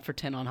like 1 for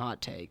 10 on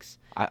hot takes.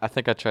 I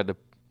think I tried to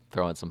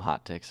throw in some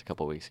hot takes a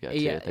couple weeks ago, too.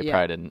 Yeah, They yeah.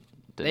 probably didn't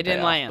They pay didn't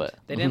off, land. but-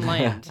 They didn't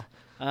land.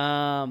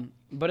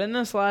 But in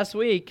this last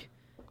week,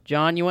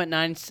 John, you went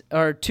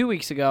 2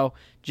 weeks ago.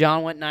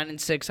 John went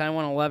 9-6. I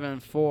went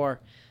 11-4.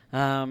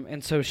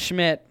 And so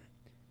Schmidt,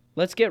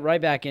 let's get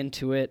right back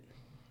into it.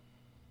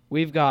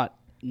 We've got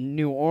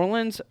New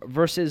Orleans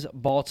versus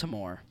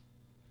Baltimore.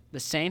 The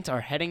Saints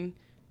are heading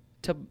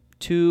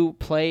to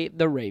play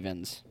the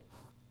Ravens.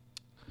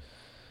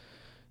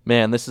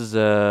 Man, this is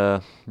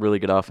a really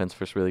good offense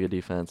versus really good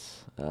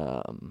defense.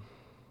 I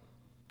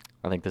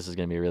think this is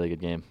going to be a really good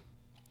game.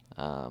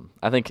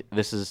 I think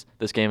this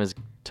game is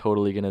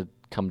totally going to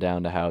come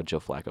down to how Joe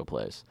Flacco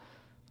plays,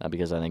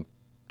 because I think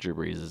Drew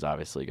Brees is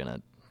obviously going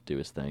to do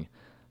his thing,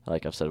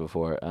 like I've said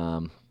before.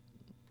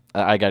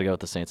 I got to go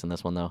with the Saints in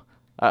this one, though.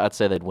 I'd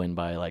say they'd win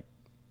by like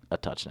a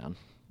touchdown,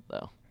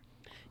 though.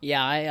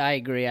 Yeah, I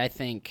agree. I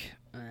think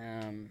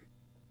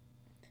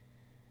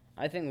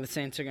the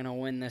Saints are going to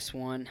win this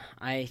one.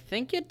 I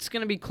think it's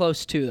going to be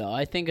close, too, though.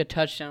 I think a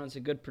touchdown is a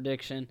good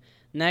prediction.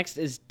 Next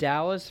is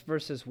Dallas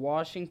versus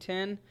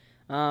Washington.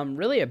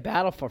 Really a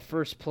battle for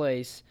first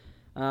place.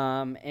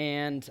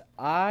 And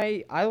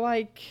I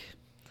like...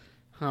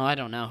 Oh, I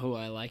don't know who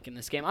I like in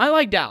this game. I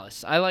like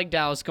Dallas. I like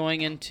Dallas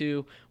going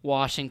into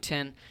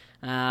Washington.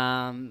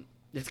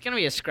 It's going to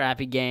be a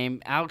scrappy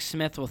game. Alex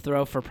Smith will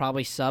throw for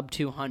probably sub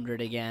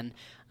 200 again.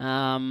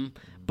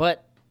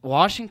 But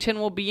Washington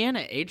will be in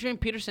it. Adrian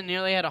Peterson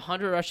nearly had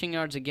 100 rushing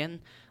yards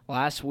again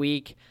last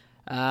week.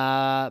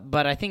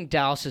 But I think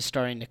Dallas is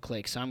starting to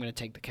click, so I'm going to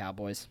take the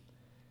Cowboys.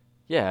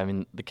 Yeah, I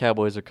mean, the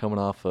Cowboys are coming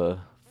off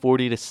a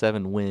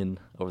 40-7 win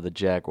over the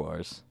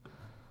Jaguars.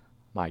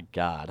 My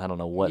God, I don't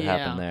know what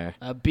happened there.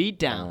 A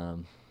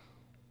beatdown.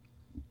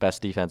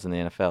 Best defense in the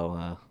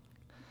NFL.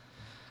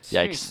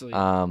 Seriously.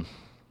 Yikes.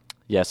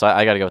 Yeah, so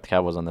I got to go with the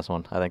Cowboys on this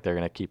one. I think they're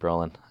going to keep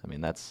rolling. I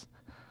mean, it's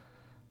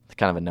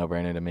kind of a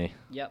no-brainer to me.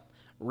 Yep.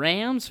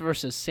 Rams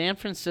versus San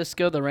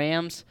Francisco. The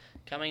Rams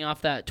coming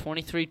off that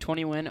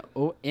 23-20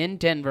 win in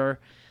Denver,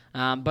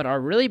 but are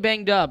really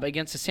banged up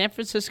against a San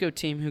Francisco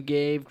team who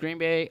gave Green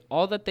Bay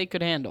all that they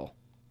could handle.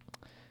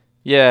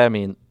 Yeah, I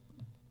mean,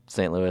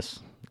 St. Louis,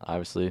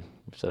 obviously,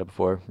 we've said it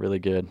before, really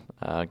good.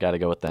 Got to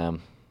go with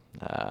them.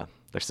 They're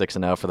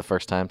 6-0 for the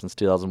first time since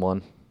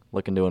 2001.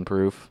 Looking to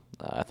improve.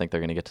 I think they're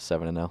going to get to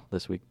 7-0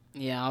 this week.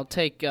 Yeah, I'll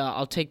take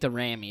the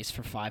Rammies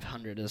for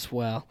 500 as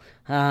well.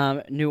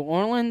 New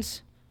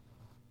Orleans.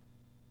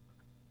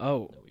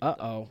 Oh,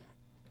 uh-oh.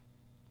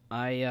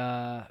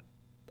 I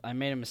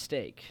made a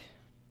mistake.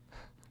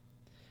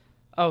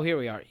 Oh, here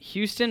we are.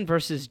 Houston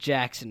versus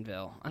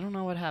Jacksonville. I don't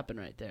know what happened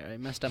right there. I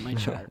messed up my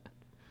chart.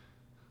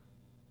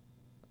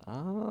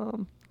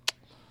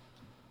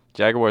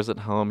 Jaguars at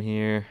home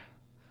here.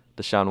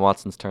 Deshaun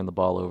Watson's turned the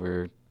ball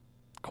over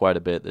quite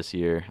a bit this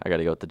year. I got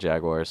to go with the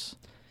Jaguars.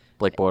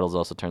 Blake Bortles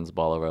also turns the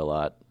ball over a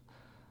lot.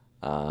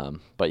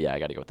 But, yeah, I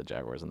got to go with the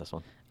Jaguars in this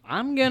one.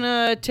 I'm going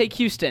to take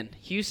Houston.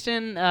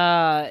 Houston,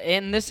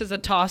 and this is a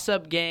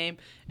toss-up game,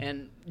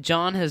 and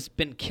John has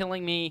been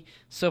killing me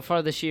so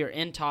far this year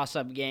in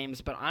toss-up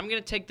games, but I'm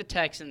going to take the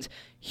Texans.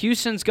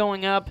 Houston's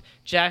going up.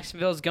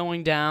 Jacksonville's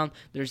going down.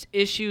 There's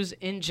issues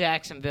in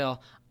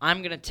Jacksonville. I'm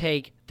going to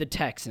take the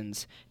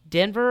Texans.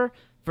 Denver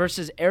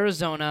versus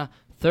Arizona,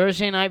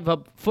 Thursday night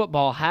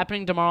football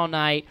happening tomorrow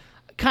night.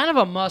 Kind of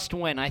a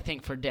must-win, I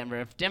think, for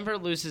Denver. If Denver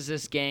loses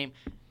this game,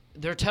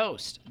 they're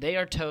toast. They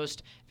are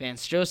toast.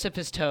 Vance Joseph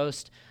is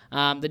toast.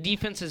 The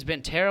defense has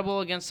been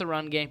terrible against the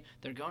run game.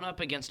 They're going up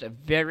against a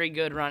very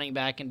good running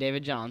back in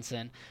David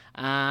Johnson.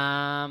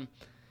 But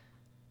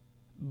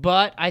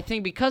I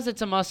think because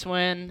it's a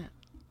must-win,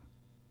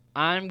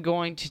 I'm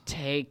going to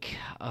take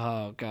 –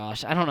 oh,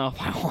 gosh. I don't know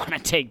if I want to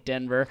take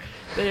Denver.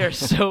 They are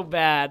so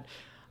bad.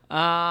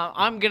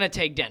 I'm going to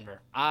take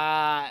Denver.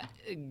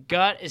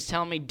 Gut is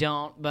telling me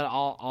don't, but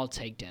I'll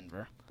take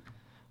Denver.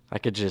 I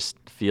could just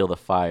feel the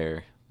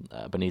fire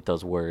beneath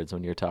those words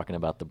when you're talking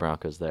about the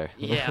Broncos there.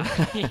 Yeah,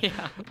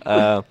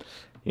 yeah.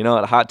 You know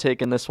what? Hot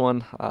take in this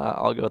one.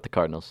 I'll go with the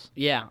Cardinals.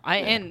 Yeah,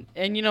 and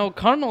you know,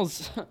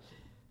 Cardinals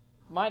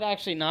might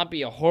actually not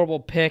be a horrible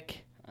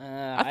pick.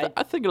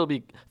 I think it'll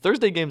be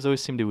Thursday games.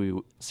 Always seem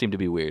to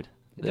be weird.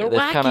 They're they've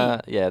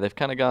wacky. They've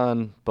kind of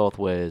gone both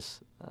ways.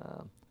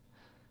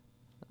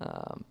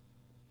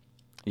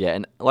 Yeah,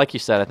 and like you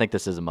said, I think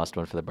this is a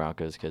must-win for the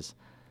Broncos because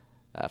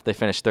if they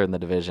finish third in the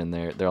division,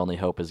 their only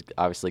hope is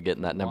obviously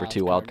getting that number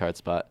 2 wild card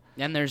spot.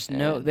 And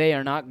they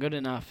are not good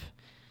enough.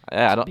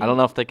 Yeah, I don't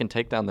know if they can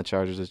take down the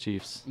Chargers or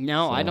Chiefs.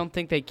 No, so. I don't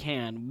think they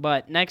can.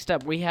 But next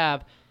up, we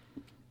have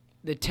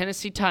the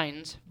Tennessee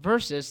Titans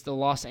versus the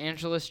Los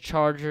Angeles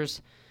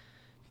Chargers.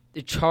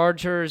 The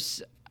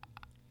Chargers,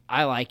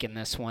 I like in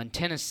this one.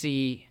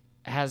 Tennessee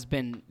has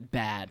been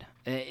bad.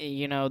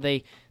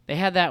 They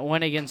had that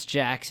win against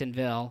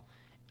Jacksonville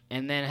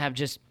and then have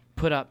just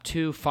put up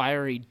 2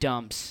 fiery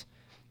dumps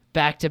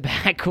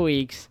back-to-back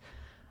weeks.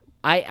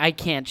 I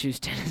can't choose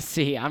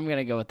Tennessee. I'm going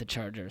to go with the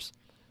Chargers.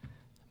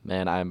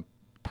 Man, I'm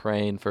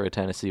praying for a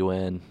Tennessee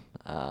win.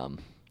 I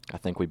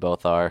think we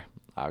both are,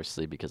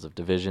 obviously because of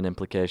division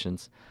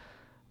implications.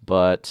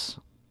 But,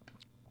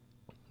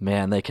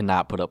 man, they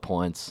cannot put up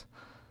points,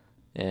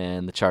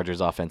 and the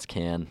Chargers offense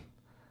can.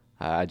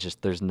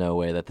 There's no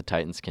way that the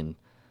Titans can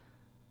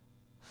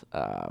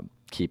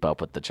keep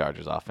up with the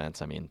Chargers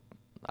offense. I mean,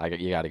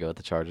 you got to go with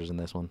the Chargers in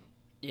this one.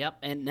 Yep,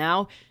 and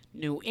now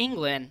New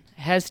England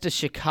heads to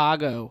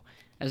Chicago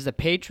as the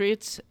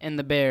Patriots and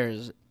the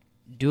Bears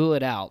duel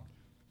it out.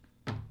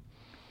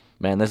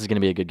 Man, this is going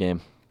to be a good game.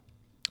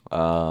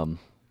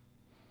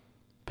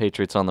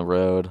 Patriots on the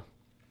road.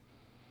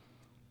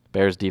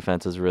 Bears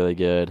defense is really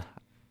good.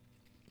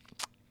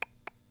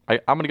 I'm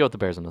going to go with the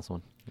Bears in this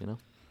one,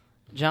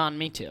 John,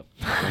 me too.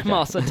 I'm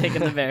also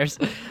taking the Bears.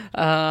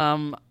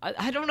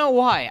 I don't know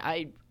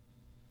why.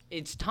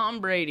 It's Tom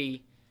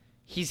Brady.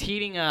 He's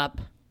heating up.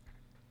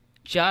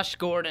 Josh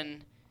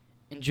Gordon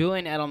and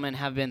Julian Edelman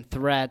have been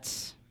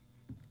threats.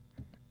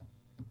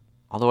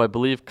 Although I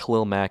believe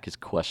Khalil Mack is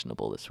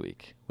questionable this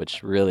week,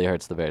 which really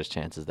hurts the Bears'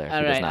 chances there.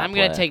 All right, I'm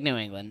going to take New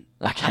England.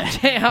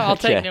 Okay. I'll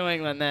take New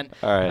England then.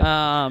 All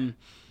right.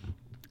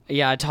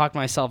 Yeah, I talked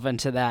myself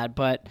into that.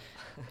 But,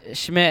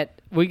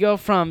 Schmidt, we go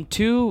from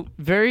 2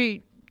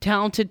 very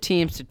talented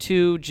teams to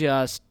 2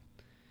 just,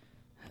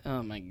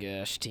 oh my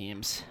gosh,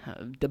 teams.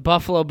 The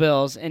Buffalo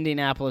Bills,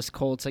 Indianapolis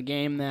Colts, a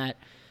game that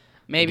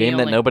maybe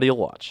that nobody will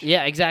watch.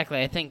 Yeah,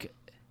 exactly. I think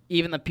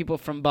even the people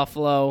from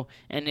Buffalo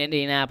and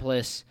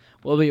Indianapolis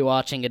will be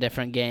watching a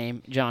different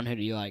game. John, who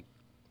do you like?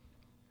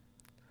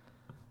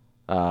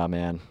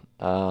 Man.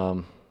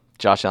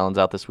 Josh Allen's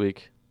out this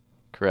week,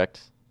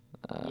 correct?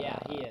 Yeah,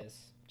 he is.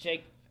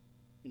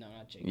 No,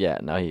 not Jake.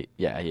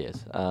 Yeah, he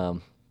is.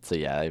 So,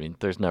 yeah, I mean,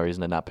 there's no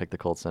reason to not pick the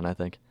Colts then, I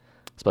think,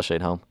 especially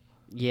at home.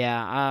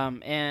 Yeah,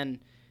 and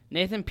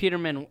Nathan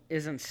Peterman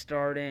isn't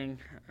starting.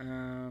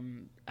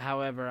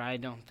 However, I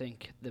don't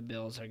think the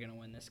Bills are going to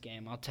win this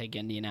game. I'll take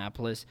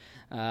Indianapolis.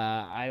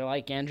 I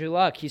like Andrew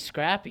Luck. He's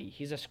scrappy.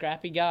 He's a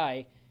scrappy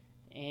guy.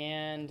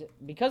 And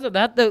because of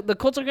that, the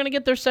Colts are going to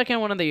get their second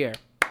one of the year.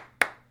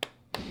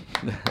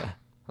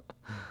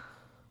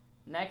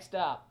 Next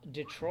up,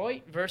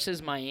 Detroit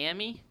versus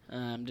Miami.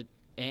 I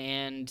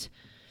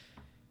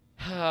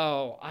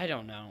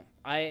don't know.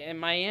 And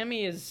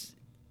Miami is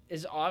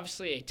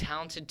obviously a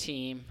talented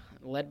team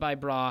led by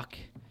Brock.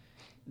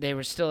 They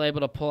were still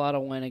able to pull out a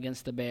win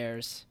against the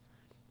Bears.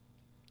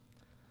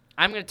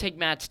 I'm going to take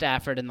Matt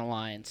Stafford and the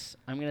Lions.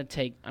 I'm going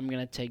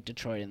to take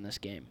Detroit in this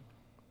game.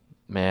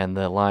 Man,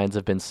 the Lions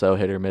have been so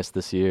hit or miss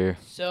this year.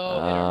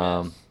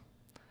 So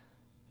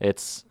hit or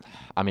miss.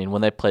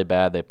 When they play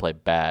bad, they play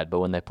bad, but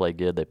when they play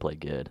good, they play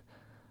good.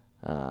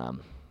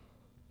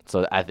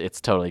 So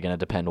it's totally going to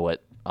depend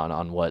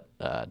on what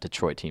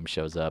Detroit team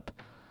shows up.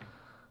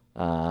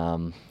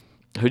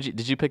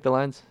 Did you pick the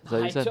Lions? Is that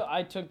what you said?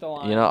 I took the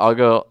Lions.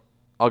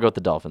 I'll go with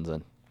the Dolphins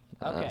then.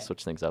 Okay.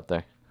 Switch things up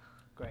there.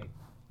 Great.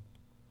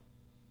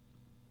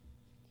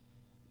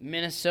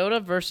 Minnesota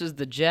versus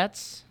the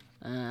Jets.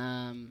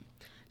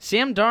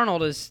 Sam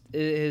Darnold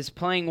is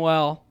playing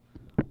well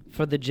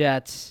for the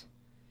Jets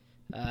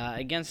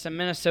against a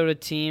Minnesota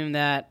team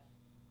that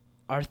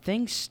are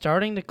things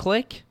starting to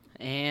click,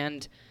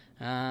 and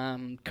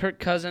Kirk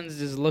Cousins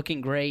is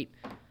looking great.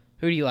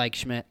 Who do you like,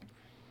 Schmidt?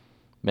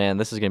 Man,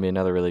 this is going to be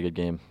another really good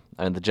game.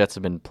 The Jets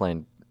have been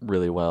playing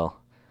really well,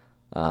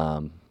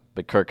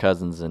 but Kirk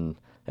Cousins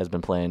has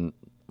been playing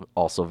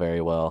also very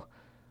well.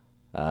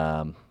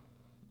 I'll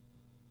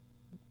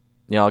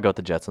go with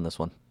the Jets on this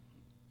one.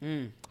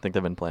 I think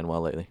they've been playing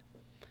well lately.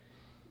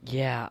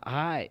 Yeah,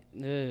 I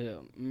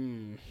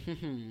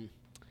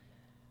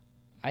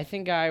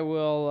think I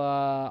will.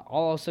 I'll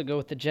also go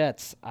with the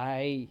Jets.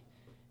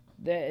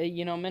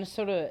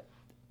 Minnesota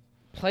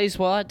plays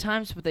well at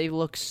times, but they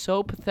look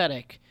so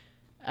pathetic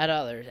at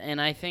others,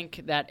 and I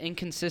think that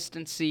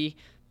inconsistency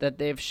that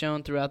they've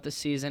shown throughout the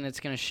season, it's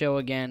going to show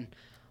again.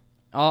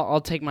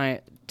 I'll take my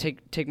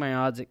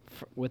odds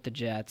with the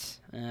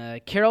Jets.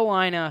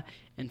 Carolina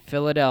and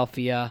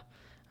Philadelphia.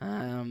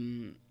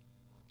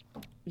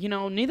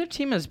 Neither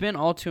team has been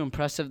all too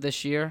impressive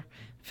this year.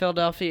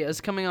 Philadelphia is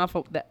coming off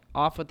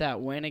with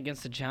that win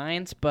against the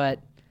Giants, but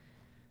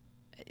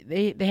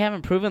they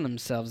haven't proven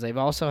themselves. They've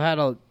also had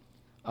a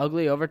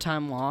ugly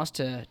overtime loss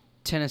to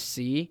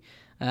Tennessee,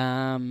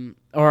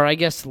 or I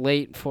guess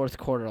late fourth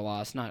quarter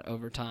loss, not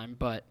overtime.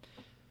 But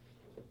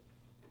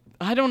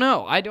I don't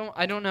know. I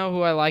don't know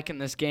who I like in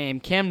this game.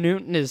 Cam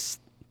Newton is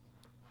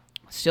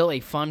still a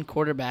fun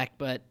quarterback,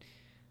 but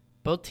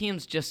both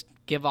teams just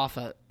give off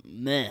a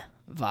meh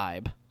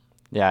vibe.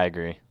 Yeah, I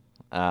agree.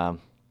 I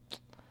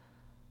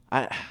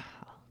don't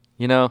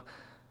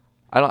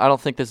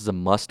think this is a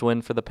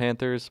must-win for the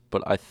Panthers,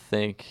 but I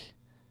think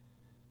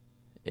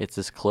it's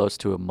as close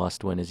to a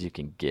must-win as you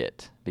can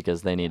get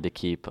because they need to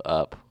keep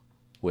up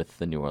with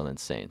the New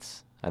Orleans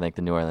Saints. I think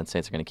the New Orleans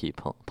Saints are going to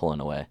keep pulling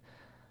away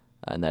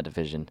in that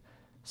division.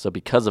 So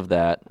because of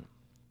that,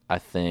 I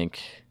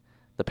think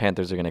the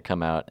Panthers are going to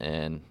come out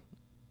and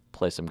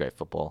play some great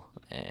football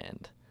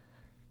and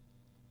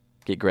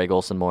get Greg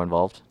Olsen more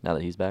involved now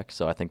that he's back.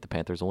 So I think the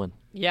Panthers will win.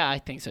 Yeah, I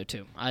think so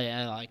too.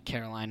 I like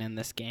Carolina in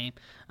this game.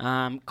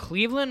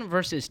 Cleveland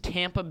versus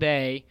Tampa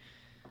Bay.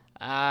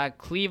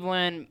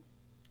 Cleveland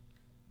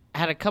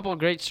had a couple of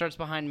great starts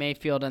behind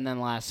Mayfield, and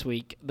then last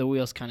week the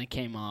wheels kind of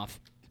came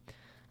off.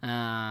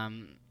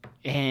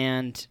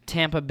 And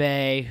Tampa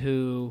Bay,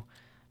 who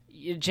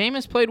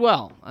Jameis played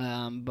well,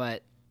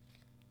 but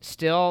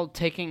still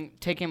taking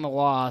the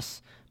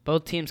loss.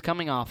 Both teams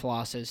coming off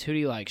losses. Who do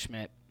you like,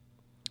 Schmidt?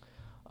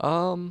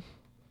 Early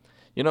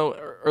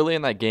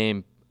in that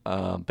game,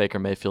 Baker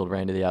Mayfield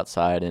ran to the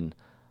outside, and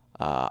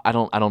I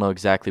don't know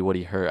exactly what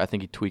he hurt. I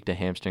think he tweaked a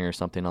hamstring or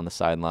something on the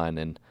sideline,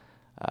 and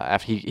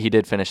after he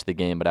did finish the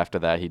game, but after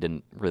that he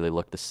didn't really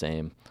look the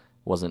same.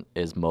 Wasn't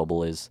as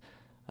mobile as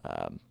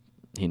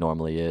he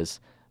normally is,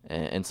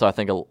 and so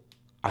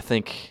I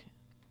think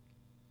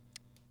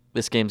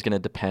this game's going to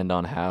depend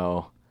on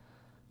how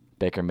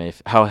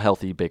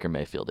healthy Baker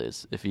Mayfield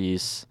is. If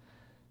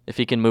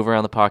he can move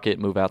around the pocket,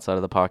 move outside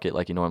of the pocket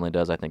like he normally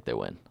does, I think they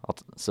win. I'll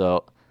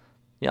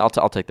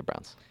take the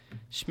Browns.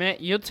 Schmidt,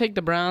 you'll take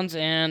the Browns,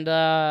 and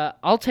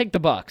I'll take the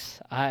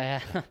Bucks.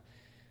 I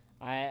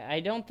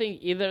don't think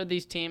either of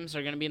these teams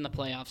are going to be in the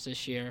playoffs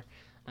this year,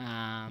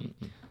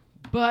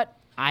 but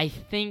I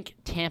think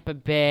Tampa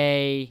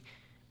Bay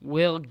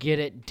will get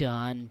it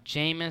done.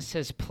 Jameis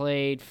has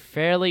played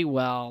fairly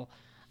well,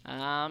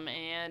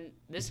 and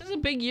this is a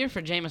big year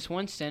for Jameis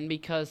Winston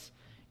because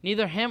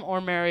neither him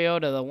or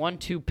Mariota, the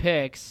 1-2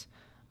 picks,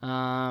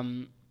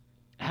 have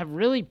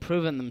really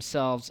proven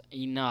themselves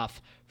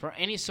enough for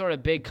any sort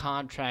of big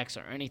contracts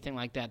or anything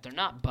like that. They're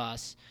not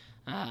busts,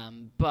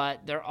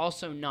 but they're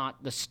also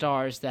not the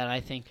stars that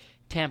I think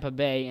Tampa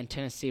Bay and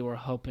Tennessee were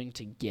hoping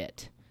to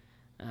get.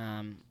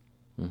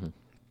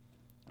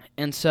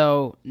 And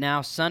so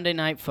now Sunday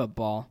Night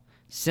Football,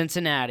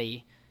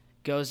 Cincinnati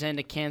goes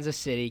into Kansas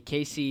City.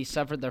 KC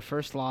suffered their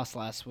first loss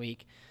last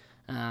week.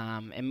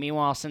 And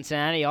meanwhile,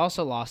 Cincinnati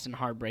also lost in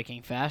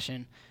heartbreaking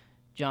fashion.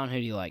 John, who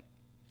do you like?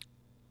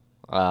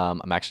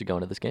 I'm actually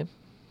going to this game.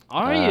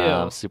 Are you?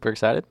 I'm super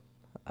excited.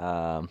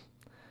 Man,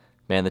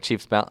 the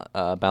Chiefs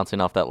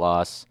bouncing off that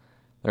loss.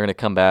 They're going to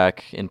come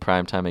back in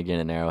prime time again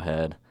in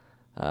Arrowhead.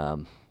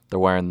 They're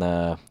wearing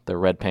the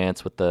red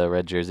pants with the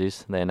red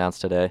jerseys they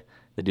announced today.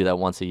 They do that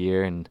once a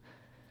year, and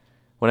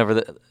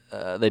whenever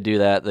they do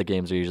that, the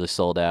games are usually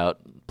sold out.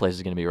 Place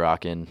is going to be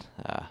rocking.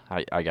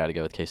 I got to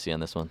go with KC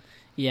on this one.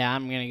 Yeah,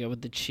 I'm going to go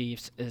with the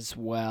Chiefs as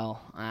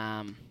well.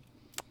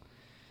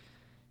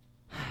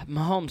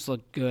 Mahomes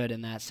looked good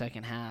in that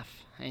second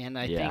half, and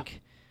I think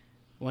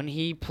when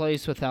he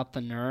plays without the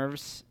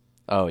nerves,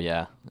 oh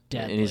yeah,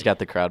 deadly. And he's got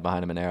the crowd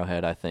behind him in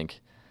Arrowhead. I think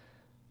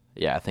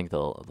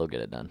they'll get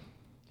it done.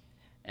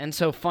 And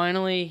so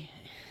finally,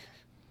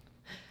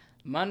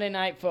 Monday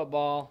Night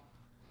Football,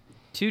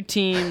 two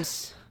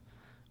teams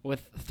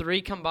with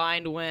 3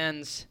 combined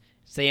wins.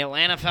 It's the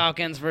Atlanta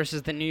Falcons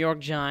versus the New York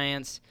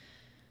Giants.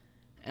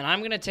 And I'm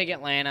going to take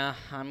Atlanta.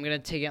 I'm going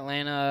to take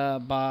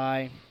Atlanta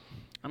by,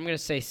 I'm going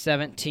to say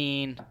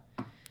 17.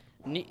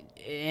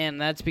 And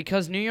that's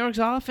because New York's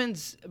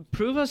offense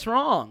prove us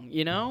wrong,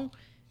 you know?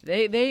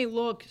 They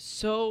look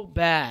so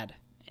bad.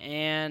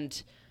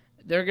 And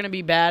they're going to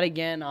be bad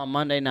again on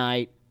Monday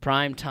night,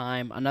 prime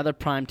time. Another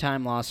prime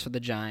time loss for the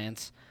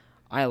Giants.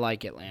 I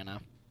like Atlanta.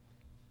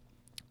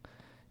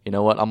 You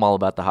know what? I'm all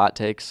about the hot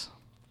takes.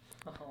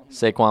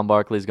 Saquon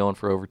Barkley's going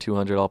for over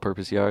 200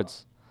 all-purpose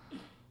yards.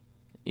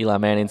 Eli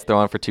Manning's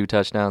throwing for 2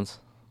 touchdowns.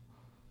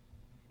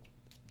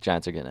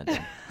 Giants are getting it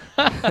done.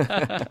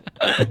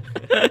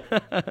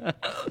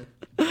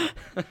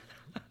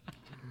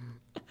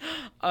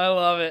 I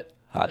love it.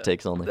 Hot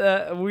takes only.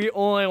 We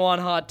only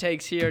want hot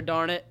takes here,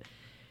 darn it.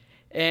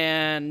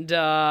 And,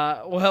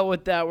 well,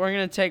 with that, we're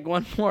going to take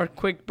one more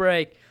quick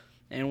break.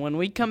 And when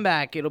we come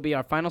back, it'll be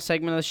our final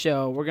segment of the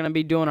show. We're going to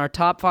be doing our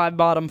top 5,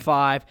 bottom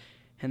 5.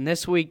 And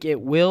this week,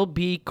 it will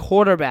be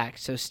quarterback.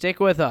 So stick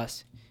with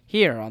us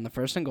here on the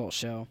First and Goal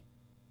Show.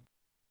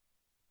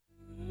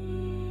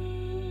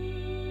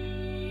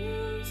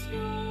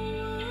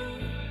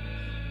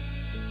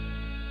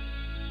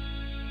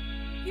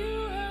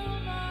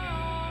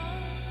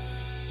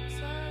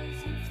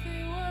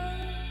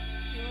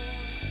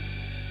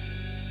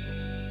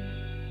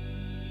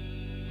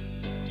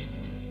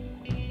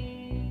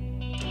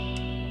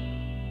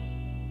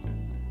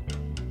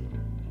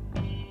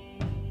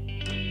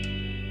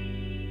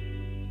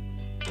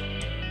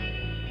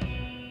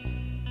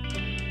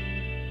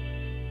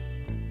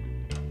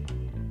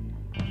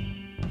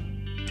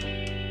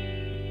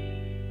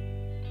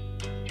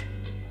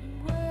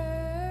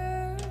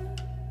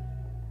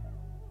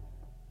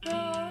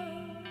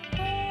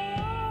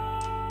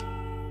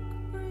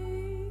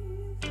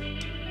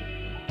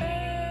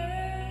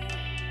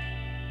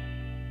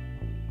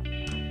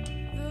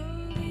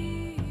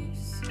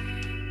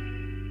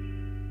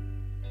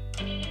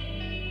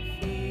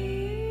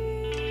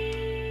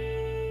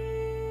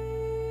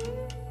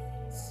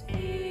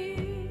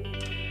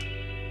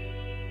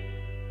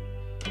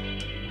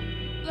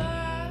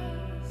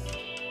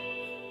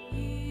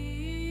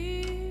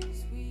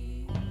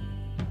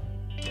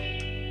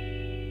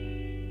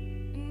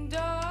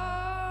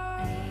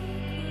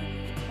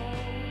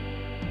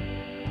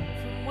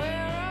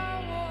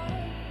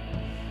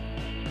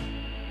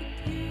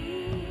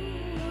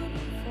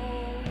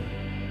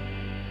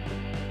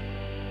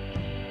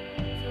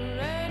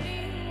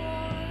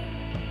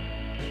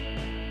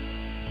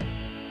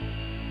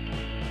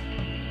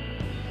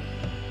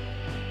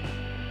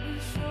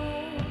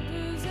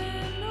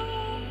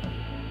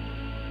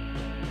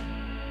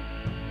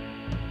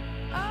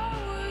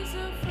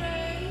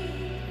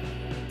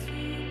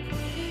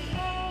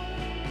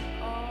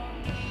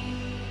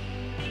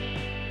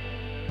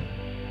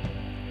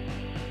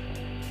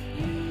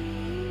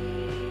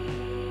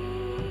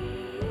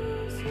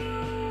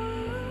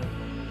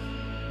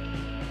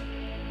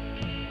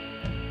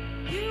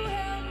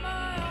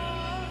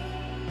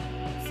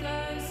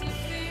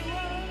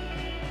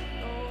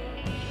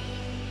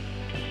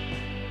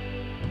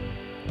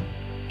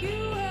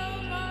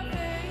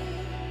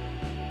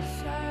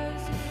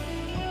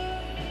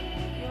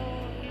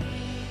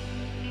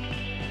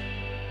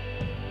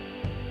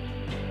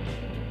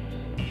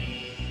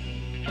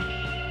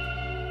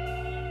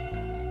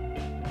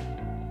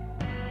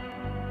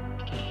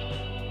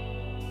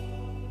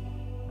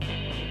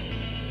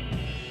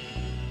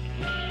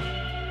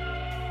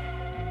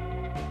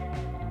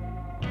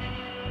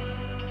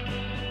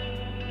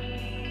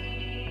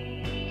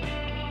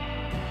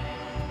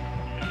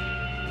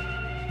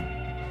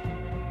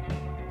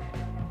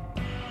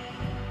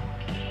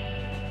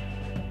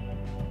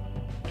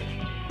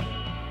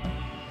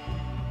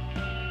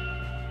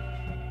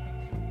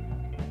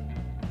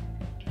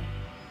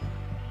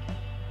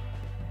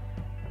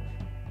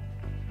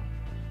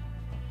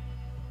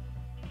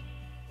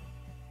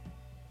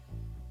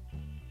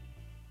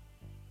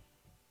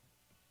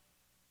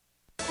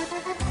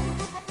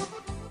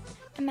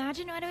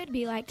 Imagine what it would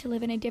be like to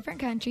live in a different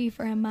country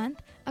for a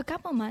month, a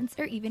couple months,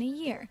 or even a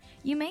year.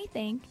 You may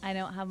think, I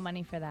don't have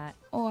money for that.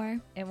 or,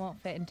 It won't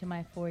fit into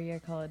my 4-year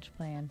college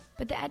plan.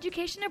 but the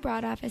Education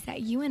Abroad office at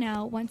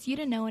UNL wants you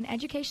to know an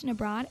education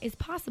abroad is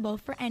possible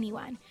for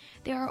anyone.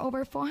 There are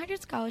over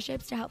 400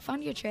 scholarships to help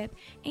fund your trip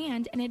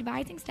and an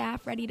advising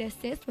staff ready to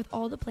assist with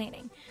all the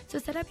planning. So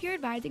set up your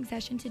advising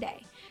session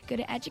today. Go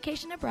to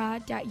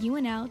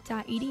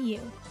educationabroad.unl.edu.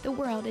 The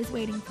world is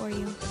waiting for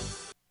you.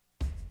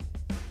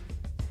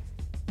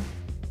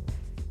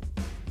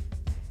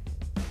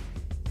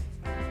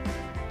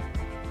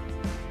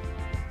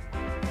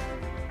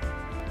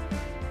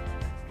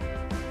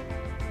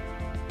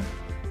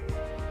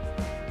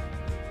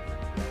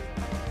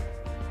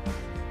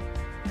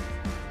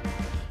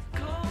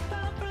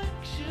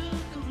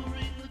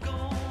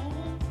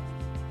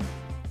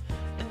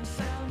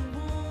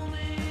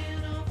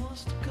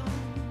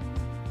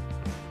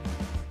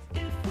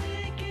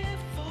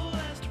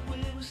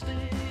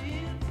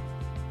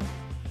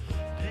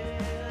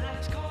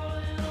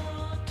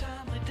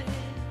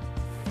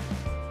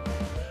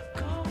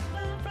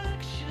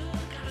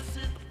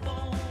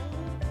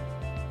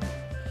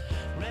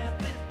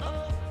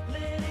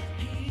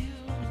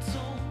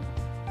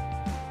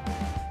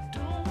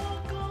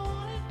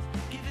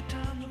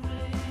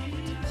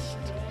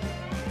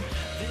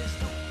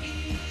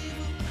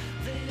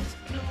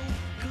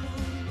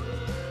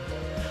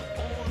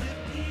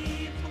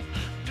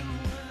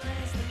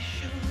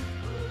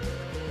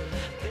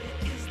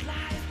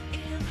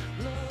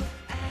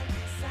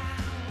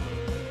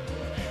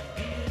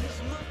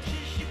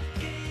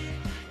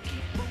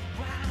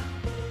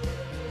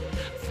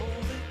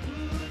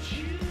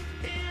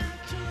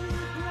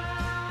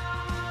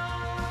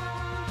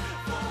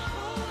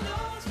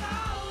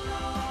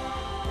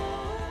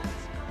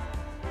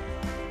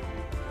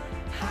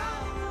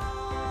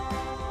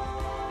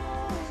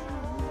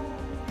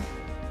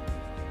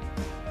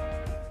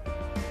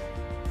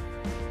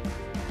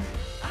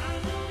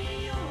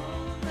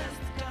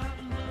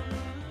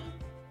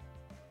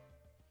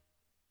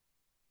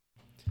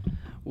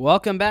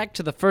 Welcome back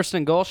to the First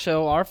and Goal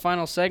Show, our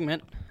final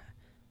segment,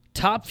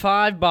 Top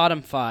 5,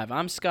 Bottom 5.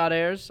 I'm Scott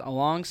Ayers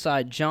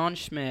alongside John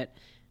Schmidt.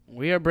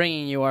 We are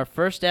bringing you our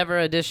first ever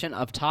edition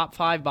of Top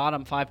 5,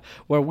 Bottom 5,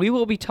 where we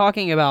will be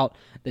talking about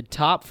the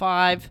top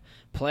 5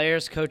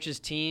 players, coaches,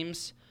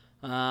 teams,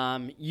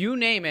 you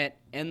name it,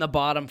 in the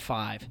bottom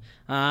 5.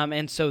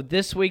 And so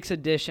this week's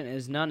edition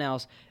is none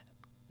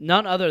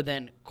other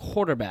than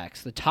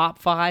quarterbacks, the top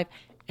 5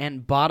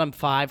 and bottom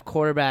 5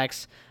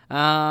 quarterbacks.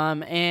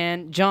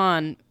 And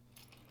John,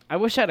 I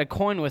wish I had a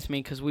coin with me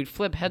because we'd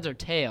flip heads or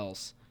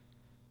tails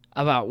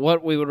about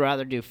what we would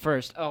rather do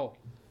first. Oh,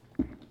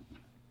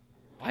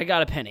 I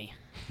got a penny.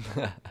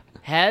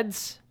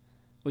 Heads,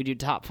 we do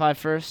top 5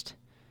 first.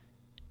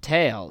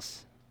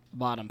 Tails,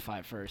 bottom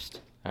 5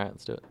 first. All right,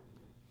 let's do it.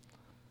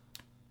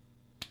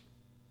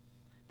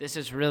 This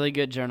is really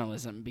good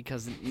journalism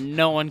because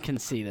no one can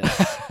see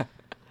this.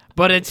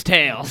 But it's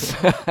tails.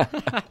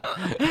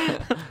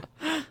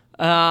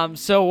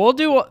 So we'll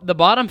do the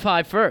bottom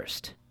 5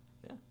 first.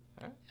 Yeah.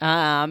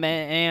 All right.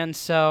 And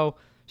so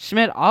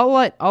Schmidt, I'll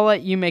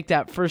let you make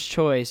that first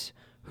choice.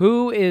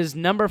 Who is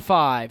number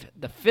 5,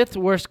 the 5th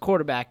worst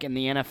quarterback in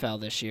the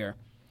NFL this year?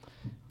 Do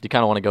you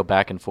kind of want to go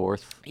back and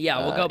forth? Yeah,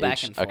 we'll go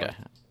back and forth. Okay.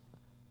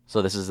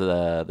 So this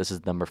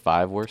is number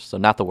 5 worst. So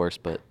not the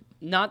worst, but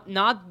not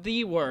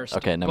the worst.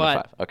 Okay, number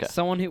but 5. Okay.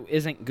 Someone who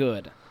isn't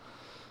good.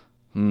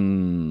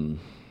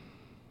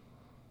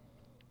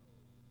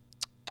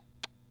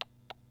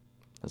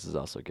 This is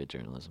also good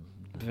journalism.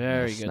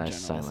 Very good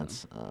nice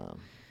journalism. Silence.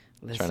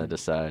 Trying to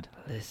decide.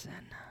 Listen.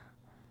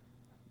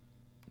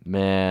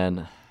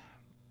 Man,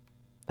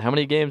 how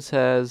many games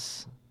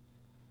has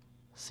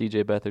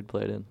C.J. Beathard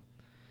played in?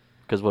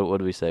 Because what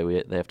do we say?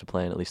 They have to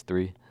play in at least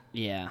 3?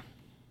 Yeah.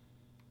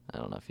 I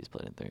don't know if he's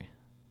played in 3.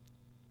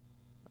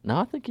 No,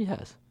 I think he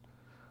has.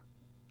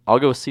 I'll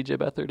go with C.J.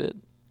 Beathard at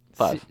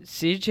 5.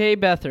 C.J.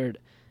 Beathard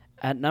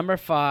at number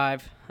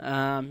 5.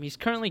 He's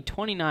currently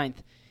 29th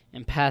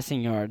in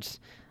passing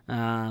yards.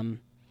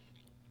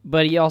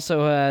 But he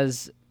also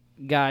has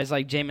guys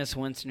like Jameis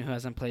Winston, who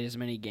hasn't played as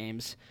many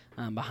games,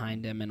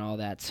 behind him and all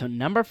that. So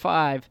number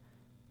 5,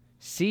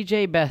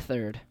 C.J.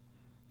 Beathard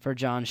for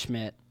John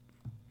Schmidt.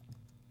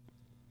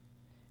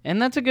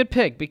 And that's a good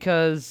pick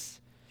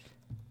because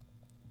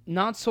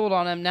not sold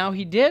on him. Now,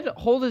 he did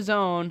hold his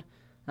own,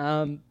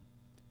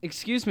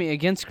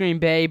 against Green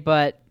Bay,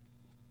 but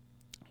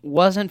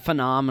wasn't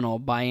phenomenal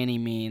by any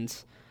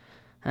means.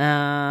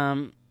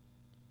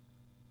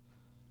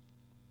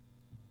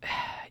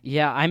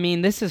 Yeah, I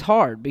mean, this is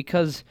hard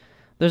because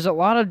there's a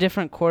lot of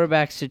different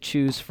quarterbacks to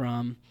choose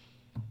from.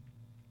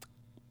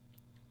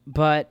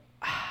 But,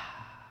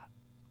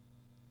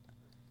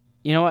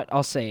 you know what?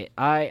 I'll say it.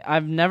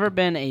 I've never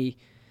been a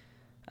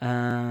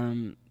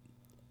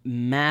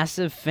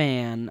massive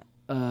fan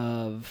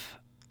of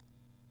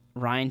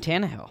Ryan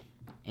Tannehill.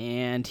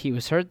 And he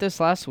was hurt this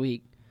last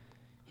week.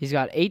 He's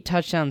got 8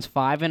 touchdowns,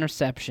 5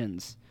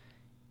 interceptions.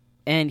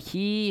 And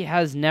he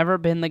has never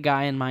been the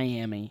guy in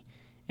Miami.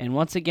 And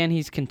once again,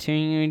 he's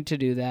continuing to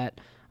do that.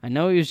 I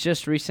know he was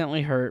just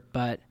recently hurt,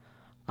 but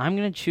I'm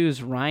going to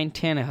choose Ryan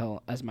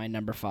Tannehill as my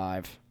number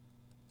 5.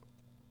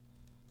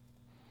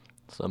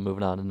 So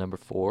moving on to number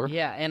 4.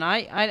 Yeah, and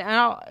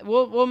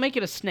we'll make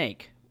it a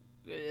snake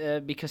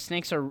because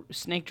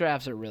snake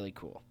drafts are really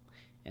cool.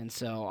 And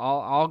so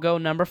I'll go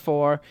number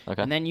 4,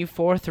 Okay. and then you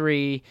 4,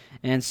 3,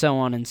 and so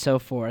on and so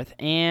forth.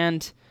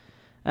 And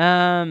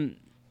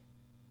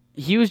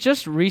he was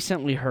just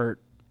recently hurt,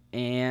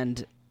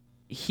 and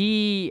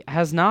he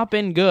has not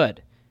been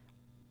good.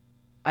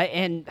 I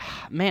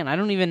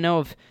don't even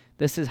know if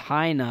this is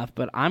high enough,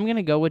 but I'm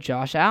gonna go with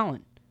Josh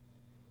Allen.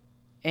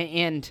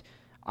 And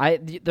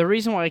the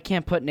reason why I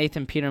can't put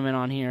Nathan Peterman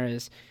on here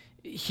is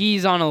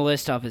he's on a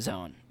list of his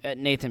own.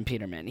 Nathan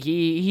Peterman,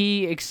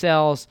 he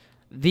excels.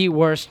 The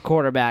worst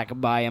quarterback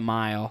by a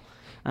mile.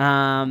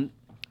 I'm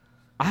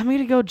going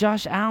to go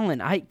Josh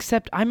Allen.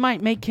 Except I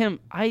might make him...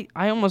 I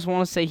almost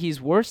want to say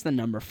he's worse than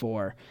number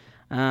 4.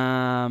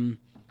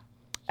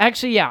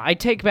 Actually, yeah, I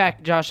take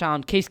back Josh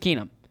Allen. Case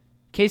Keenum.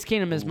 Case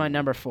Keenum is my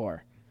number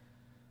 4.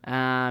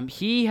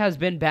 He has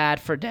been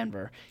bad for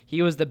Denver.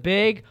 He was the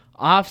big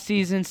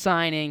off-season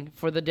signing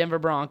for the Denver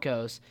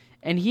Broncos,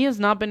 and he has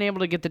not been able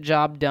to get the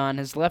job done,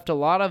 has left a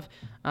lot of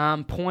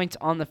points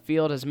on the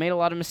field, has made a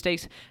lot of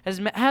mistakes,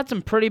 has had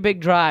some pretty big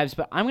drives,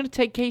 but I'm going to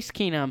take Case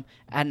Keenum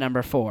at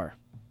number 4.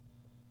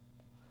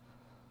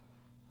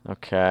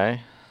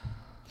 Okay.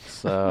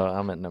 So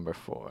I'm at number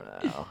 4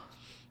 now.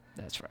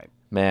 That's right.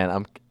 Man,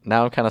 I'm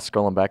kind of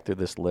scrolling back through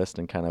this list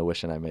and kind of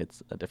wishing I made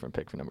a different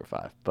pick for number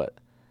 5, but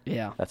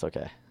Yeah. that's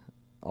okay.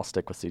 I'll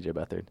stick with CJ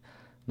Beathard.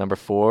 Number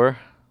 4,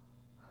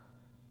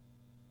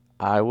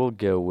 I will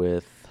go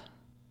with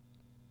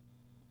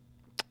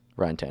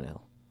Ryan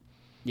Tannehill.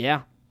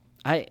 Yeah.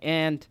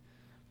 I'm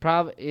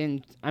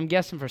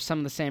guessing for some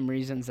of the same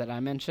reasons that I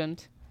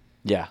mentioned.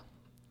 Yeah.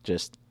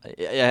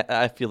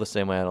 I feel the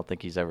same way. I don't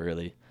think he's ever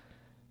really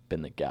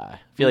been the guy.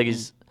 I feel like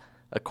he's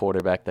a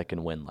quarterback that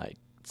can win like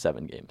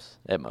 7 games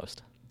at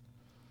most.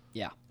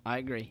 Yeah, I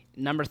agree.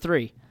 Number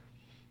 3.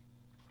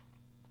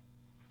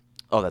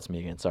 Oh, that's me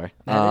again. Sorry.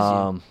 That is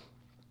you.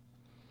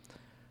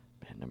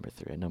 Man, number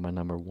 3. I know my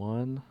number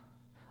 1.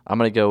 I'm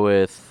going to go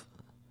with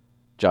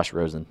Josh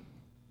Rosen.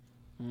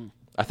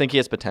 I think he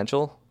has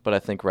potential, but I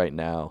think right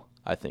now,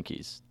 I think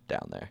he's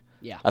down there.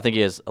 Yeah. I think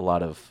he has a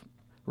lot of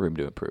room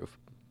to improve.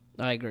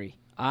 I agree.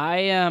 I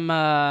am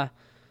my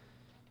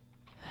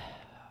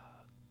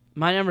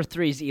number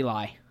 3 is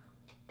Eli.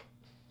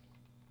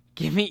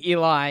 Give me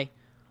Eli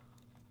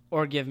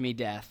or give me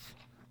death.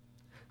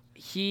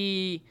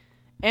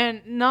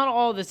 And not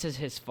all this is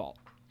his fault.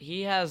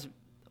 He has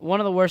one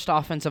of the worst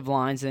offensive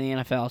lines in the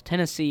NFL.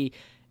 Tennessee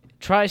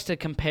tries to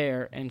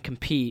compare and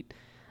compete.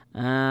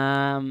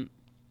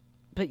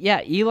 But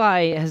yeah,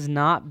 Eli has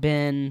not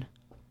been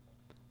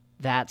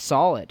that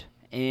solid.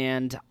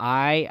 And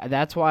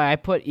that's why I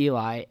put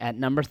Eli at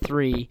number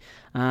 3.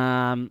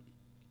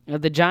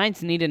 The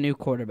Giants need a new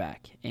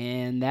quarterback,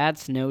 and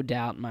that's no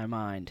doubt in my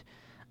mind.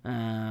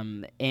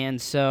 And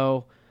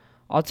so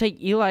I'll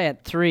take Eli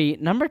at 3.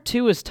 Number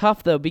 2 is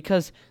tough, though,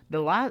 because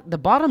the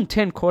bottom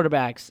 10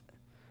 quarterbacks,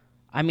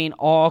 I mean,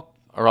 are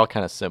all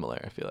kind of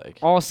similar, I feel like.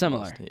 All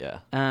similar. Almost, yeah.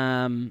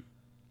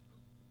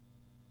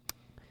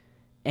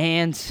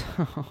 And so,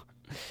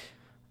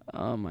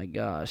 oh my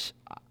gosh.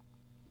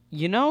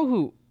 You know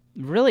who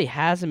really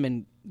hasn't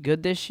been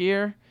good this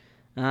year?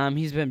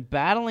 He's been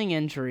battling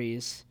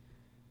injuries.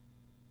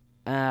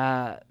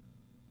 I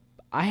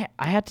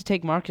had to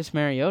take Marcus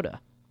Mariota.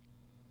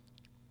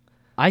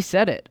 I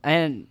said it,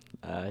 and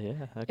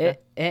yeah, okay.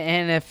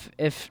 and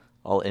if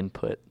I'll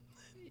input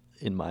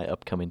in my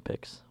upcoming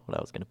picks what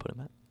I was going to put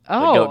him at.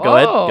 Oh, go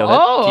ahead.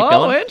 Keep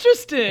going. Oh,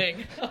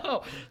 interesting.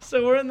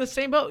 So we're in the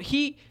same boat.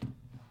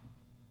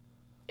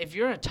 If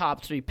you're a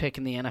top 3 pick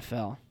in the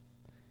NFL,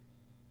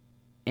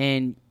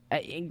 and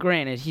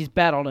granted, he's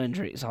battled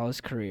injuries all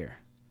his career,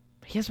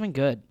 but he hasn't been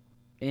good.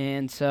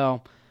 And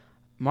so,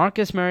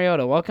 Marcus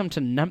Mariota, welcome to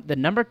the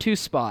number 2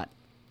 spot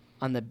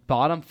on the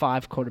bottom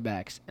 5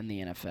 quarterbacks in the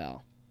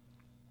NFL.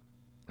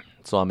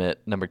 So I'm at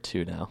number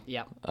 2 now.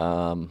 Yeah.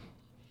 I'm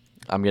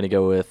going to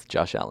go with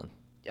Josh Allen.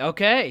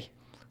 Okay.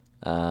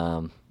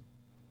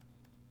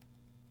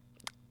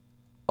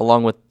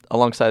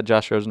 Alongside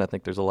Josh Rosen, I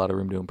think there's a lot of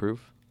room to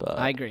improve. But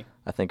I agree.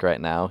 I think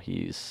right now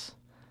he's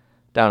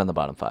down in the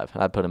bottom 5.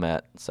 I'd put him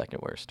at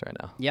second worst right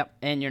now. Yep.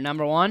 And your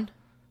number 1?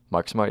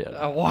 Marcus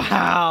Mariota.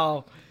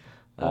 Wow.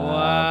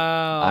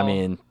 Wow. I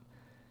mean,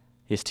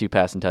 he's 2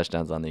 passing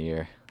touchdowns on the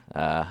year.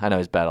 I know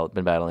he's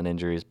been battling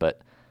injuries, but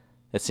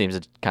it seems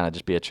to kind of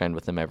just be a trend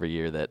with him every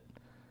year that,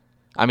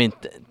 I mean,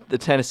 the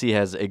Tennessee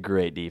has a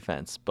great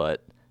defense,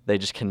 but they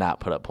just cannot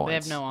put up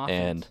points. They have no offense.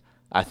 And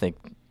I think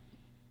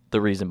the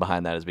reason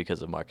behind that is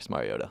because of Marcus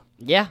Mariota.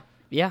 Yeah.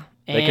 Yeah.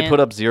 They could put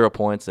up 0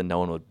 points and no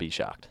one would be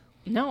shocked.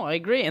 No, I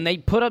agree. And they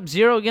put up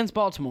 0 against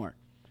Baltimore.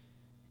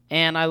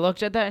 And I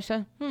looked at that and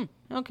said,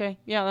 okay,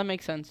 yeah, that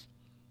makes sense.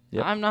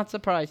 Yep. I'm not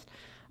surprised.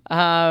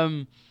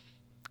 I'm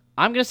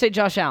going to say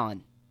Josh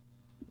Allen.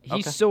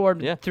 He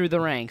soared through the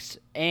ranks.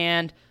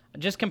 And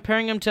Just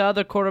comparing him to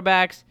other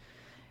quarterbacks,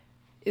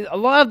 a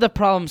lot of the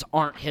problems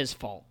aren't his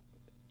fault,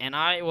 and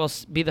I will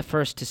be the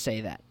first to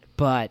say that.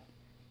 But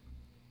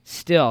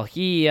still,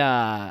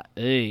 the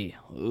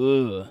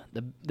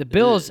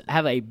Bills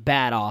have a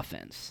bad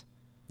offense.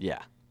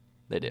 Yeah,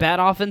 they do. Bad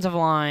offensive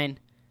line.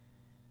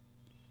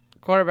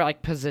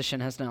 Quarterback position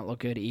has not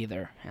looked good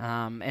either.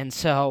 And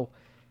so,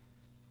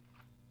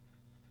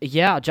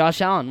 yeah,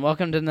 Josh Allen,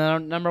 welcome to the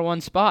number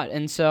 1 spot.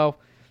 And so,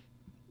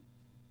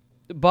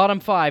 bottom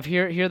 5,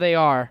 here they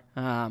are.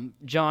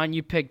 John,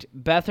 you picked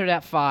Beathard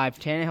at 5,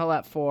 Tannehill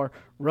at 4,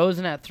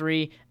 Rosen at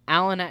 3,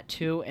 Allen at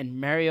 2,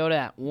 and Mariota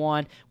at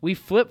 1. We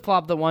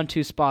flip-flopped the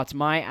 1-2 spots.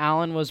 My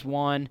Allen was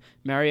 1,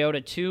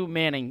 Mariota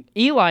 2,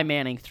 Eli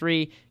Manning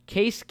 3,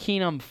 Case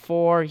Keenum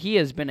 4. He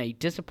has been a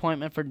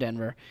disappointment for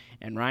Denver.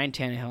 And Ryan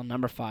Tannehill,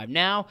 number 5.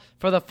 Now,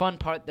 for the fun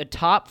part, the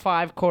top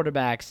 5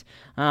 quarterbacks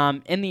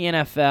in the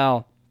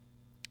NFL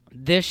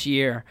this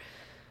year.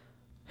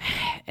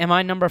 Am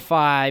I number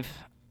 5?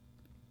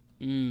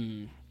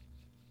 I'm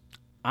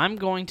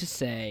going to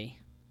say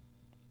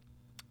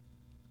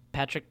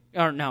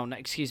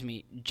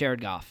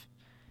Jared Goff.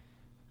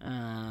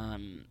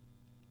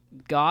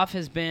 Goff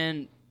has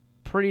been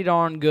pretty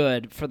darn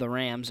good for the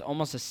Rams,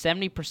 almost a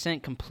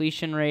 70%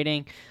 completion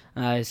rating.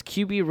 His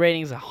QB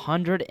rating is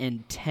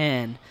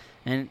 110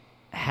 and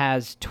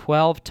has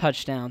 12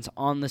 touchdowns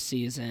on the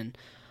season.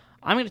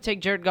 I'm going to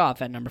take Jared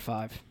Goff at number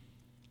 5.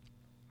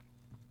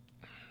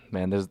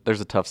 Man,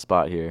 there's a tough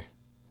spot here.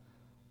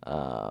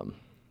 I'm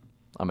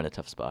in a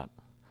tough spot.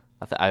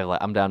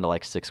 I'm down to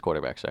like 6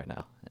 quarterbacks right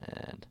now,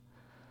 and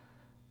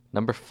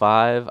number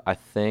 5, I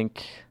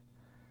think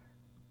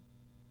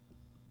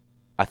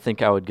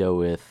I would go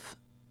with.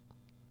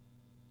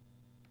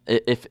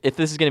 If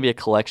this is going to be a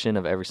collection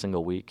of every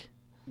single week,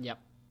 Yep.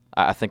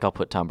 I think I'll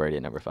put Tom Brady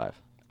at number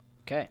 5.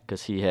 Okay.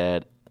 Because he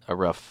had a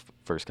rough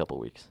first couple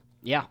weeks.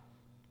 Yeah.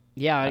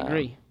 Yeah, I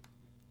agree.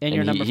 And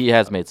your number he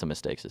has made some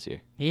mistakes this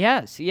year. He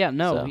has. Yeah,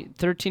 no. So.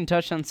 13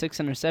 touchdowns, 6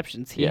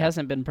 interceptions. He Yeah.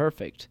 hasn't been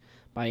perfect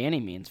by any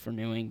means for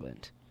New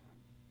England.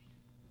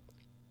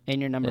 And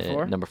your number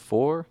 4? Number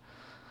 4,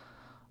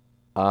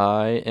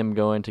 I am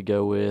going to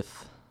go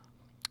with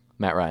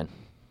Matt Ryan.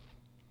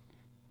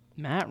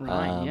 Matt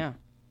Ryan, yeah.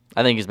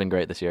 I think he's been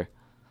great this year.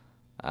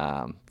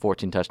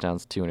 14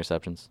 touchdowns, 2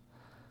 interceptions.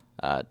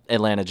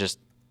 Atlanta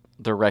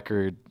their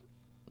record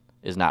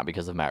is not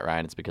because of Matt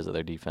Ryan. It's because of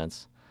their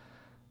defense.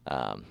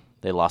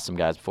 They lost some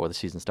guys before the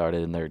season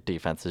started, and their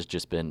defense has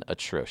just been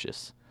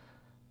atrocious.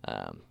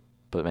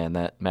 But, man,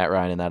 that Matt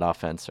Ryan and that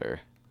offense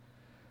are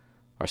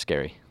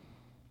scary.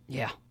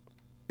 Yeah,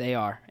 they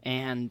are.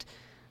 And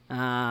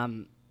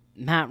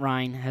Matt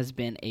Ryan has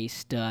been a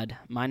stud.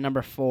 My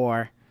number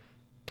 4,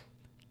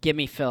 give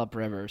me Phillip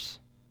Rivers.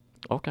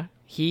 Okay.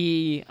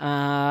 He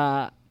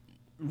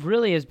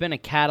really has been a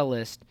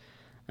catalyst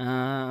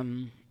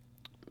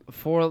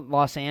for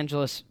Los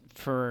Angeles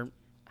for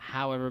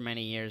however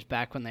many years,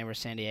 back when they were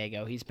San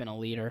Diego. He's been a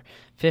leader.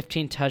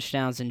 15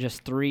 touchdowns and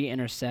just 3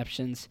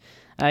 interceptions.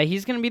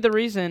 He's going to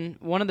be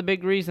one of the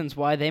big reasons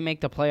why they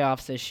make the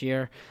playoffs this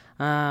year.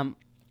 I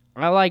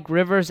like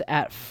Rivers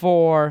at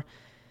 4.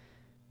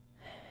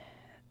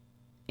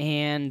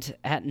 And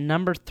at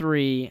number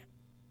 3,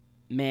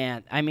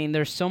 man, I mean,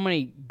 there's so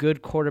many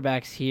good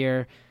quarterbacks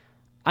here.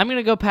 I'm going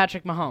to go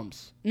Patrick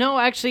Mahomes. No,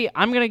 actually,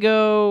 I'm going to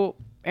go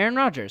Aaron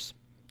Rodgers.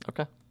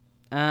 Okay.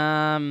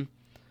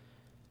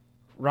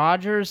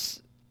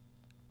 Rodgers,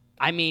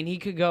 I mean, he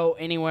could go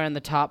anywhere in the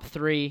top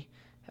 3.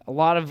 A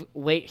lot of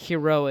late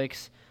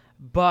heroics,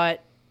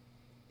 but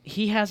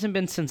he hasn't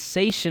been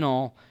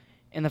sensational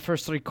in the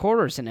first 3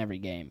 quarters in every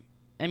game.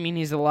 I mean,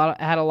 he's had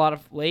a lot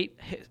of late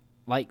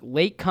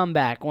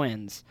comeback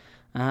wins.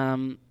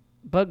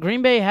 But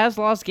Green Bay has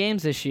lost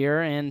games this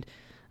year, and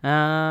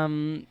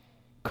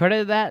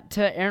credit that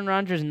to Aaron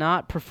Rodgers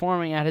not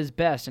performing at his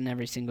best in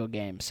every single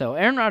game. So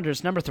Aaron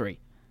Rodgers, number 3.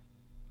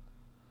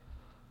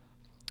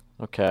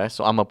 Okay,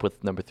 so I'm up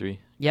with number 3.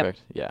 Yep.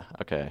 Correct? Yeah.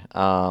 Okay.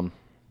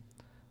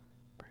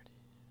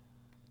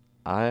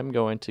 I'm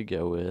going to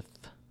go with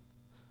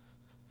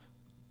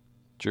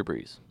Drew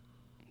Brees.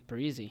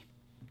 Breezy.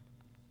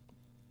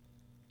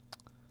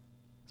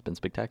 It's been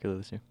spectacular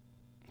this year.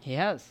 He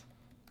has.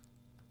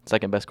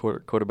 Second best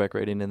quarterback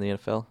rating in the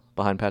NFL,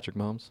 behind Patrick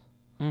Mahomes.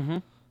 Mm-hmm.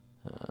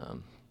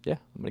 Yeah,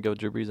 I'm going to go with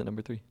Drew Brees at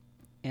number 3.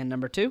 And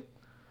number 2?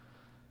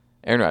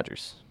 Aaron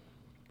Rodgers.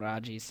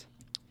 Raji's.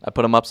 I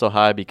put him up so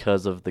high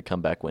because of the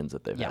comeback wins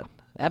that they've had.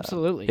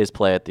 Absolutely. His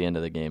play at the end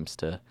of the games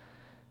to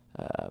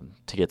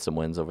get some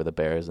wins over the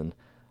Bears, and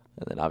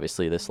then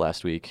obviously this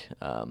last week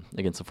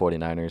against the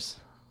 49ers,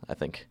 I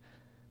think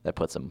that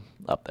puts him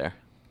up there.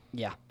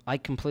 Yeah, I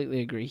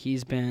completely agree.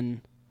 He's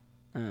been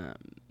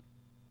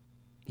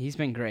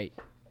great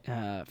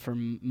for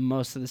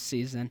most of the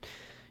season.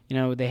 You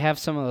know, they have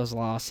some of those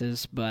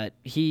losses, but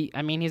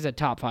he's a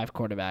top 5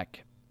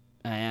 quarterback.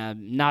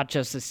 Not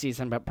just this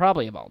season, but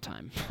probably of all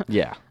time.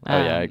 Yeah. I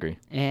agree.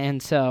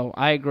 And so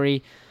I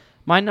agree.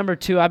 My number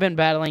 2, I've been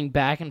battling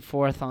back and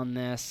forth on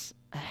this.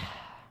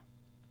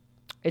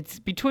 It's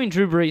between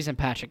Drew Brees and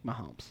Patrick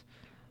Mahomes.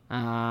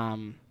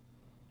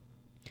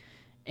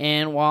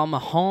 And while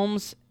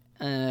Mahomes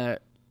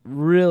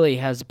really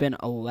has been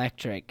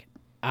electric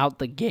out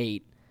the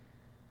gate,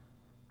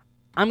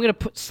 I'm going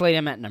to slate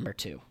him at number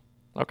 2.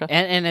 Okay.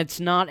 And it's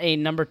not a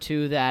number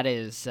 2 that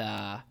is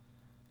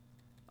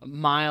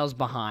miles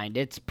behind.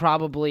 It's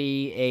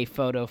probably a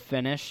photo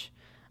finish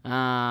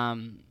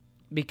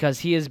because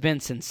he has been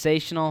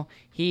sensational.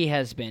 He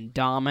has been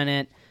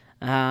dominant.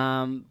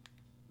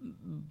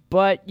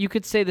 But you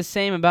could say the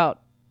same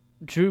about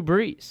Drew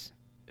Brees,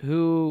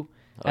 who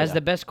has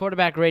the best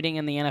quarterback rating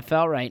in the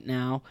NFL right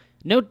now.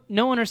 No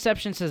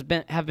interceptions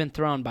have been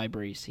thrown by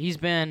Brees. He's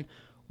been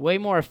way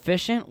more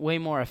efficient, way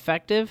more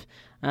effective.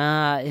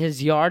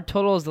 His yard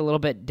total is a little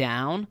bit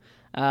down,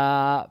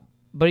 but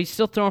he's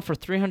still throwing for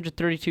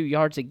 332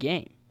 yards a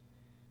game.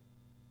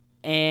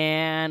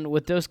 And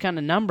with those kind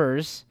of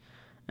numbers,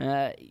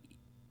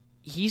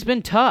 he's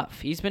been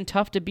tough. He's been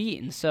tough to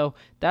beat, and so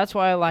that's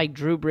why I like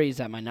Drew Brees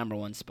at my number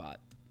 1 spot.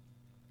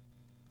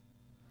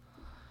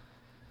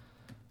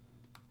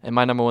 In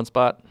my number 1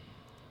 spot,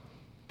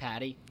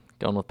 Patty.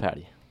 going with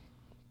Patty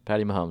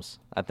Mahomes.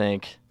 I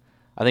think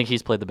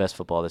he's played the best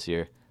football this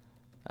year,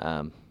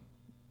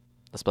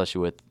 especially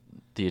with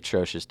the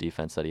atrocious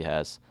defense that he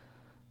has.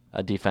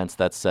 A defense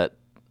that's set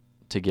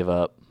to give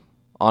up,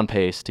 on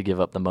pace to give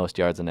up the most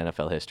yards in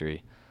NFL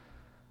history.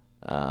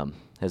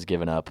 Has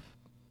given up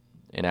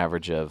an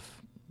average of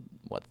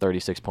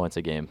 36 points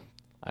a game.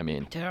 I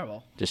mean,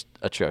 Terrible. just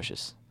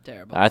atrocious.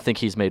 Terrible. I think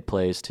he's made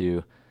plays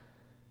to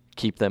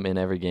keep them in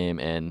every game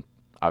and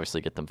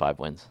obviously get them 5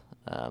 wins.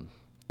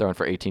 Throwing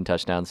for 18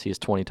 touchdowns. He has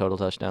 20 total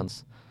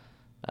touchdowns.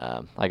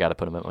 I got to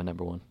put him at my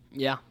number 1.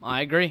 Yeah,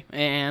 I agree.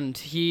 And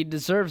he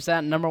deserves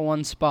that number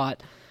 1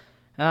 spot.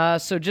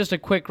 So just a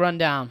quick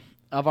rundown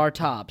of our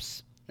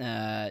tops.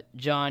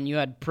 John, you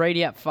had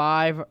Brady at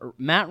 5,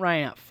 Matt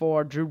Ryan at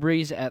 4, Drew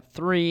Brees at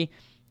 3,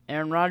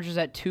 Aaron Rodgers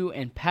at 2,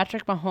 and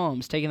Patrick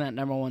Mahomes taking that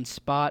number 1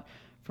 spot.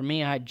 For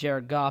me, I had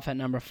Jared Goff at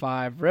number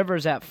 5,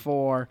 Rivers at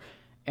 4,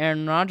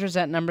 Aaron Rodgers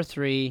at number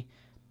 3,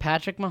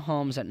 Patrick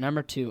Mahomes at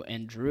number 2,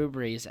 and Drew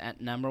Brees at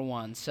number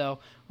 1. So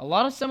a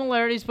lot of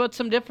similarities, but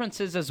some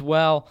differences as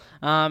well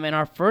in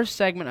our first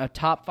segment of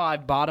Top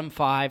 5, Bottom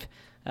 5.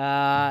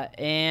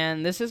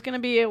 And this is going to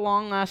be a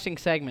long-lasting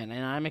segment,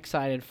 and I'm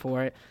excited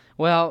for it.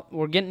 Well,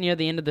 we're getting near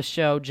the end of the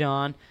show,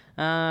 John.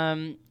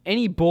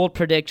 Any bold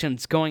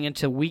predictions going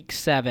into Week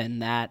 7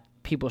 that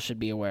people should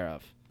be aware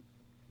of?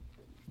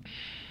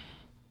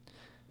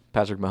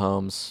 Patrick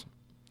Mahomes,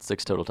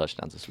 6 total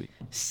touchdowns this week.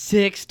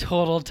 6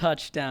 total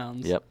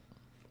touchdowns. Yep.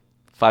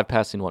 5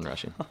 passing, 1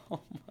 rushing.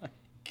 Oh, my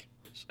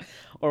gosh.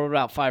 Or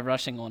about 5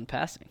 rushing, 1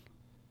 passing?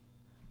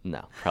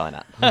 No, probably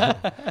not.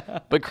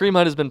 But Kareem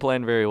Hunt has been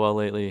playing very well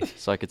lately,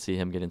 so I could see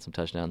him getting some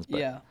touchdowns.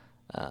 But, Yeah.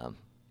 I'm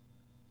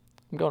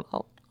going.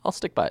 I'll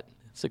stick by it.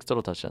 6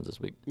 total touchdowns this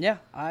week. Yeah.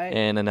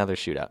 And another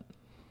shootout.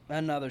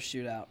 Another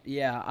shootout.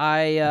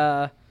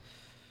 Yeah.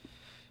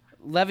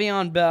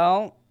 Le'Veon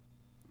Bell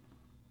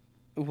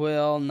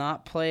will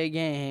not play a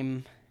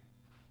game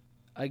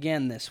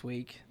again this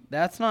week.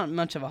 That's not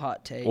much of a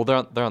hot take. Well,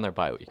 they're on their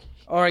bye week.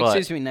 Or, but-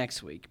 excuse me,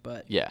 next week.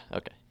 But Yeah.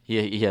 Okay.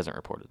 He hasn't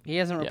reported. he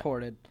hasn't Yeah.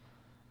 reported.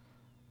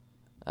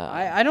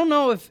 I don't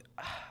know if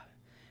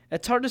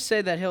it's hard to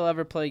say that he'll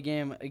ever play a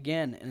game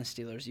again in a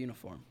Steelers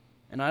uniform,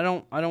 and I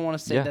don't want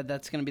to say Yeah. that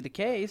that's going to be the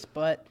case,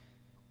 but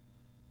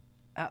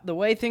the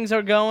way things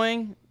are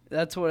going,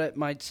 that's what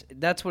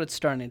it's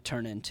starting to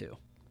turn into.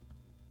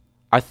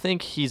 I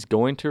think he's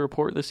going to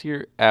report this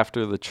year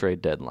after the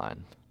trade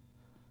deadline.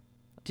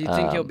 Do you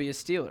think he'll be a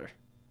Steeler?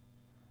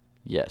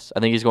 Yes. I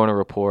think he's going to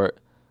report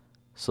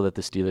so that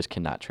the Steelers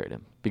cannot trade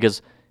him.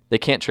 Because they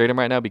can't trade him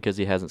right now because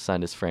he hasn't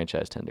signed his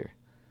franchise tender.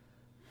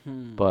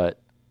 But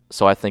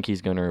so I think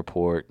he's going to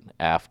report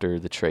after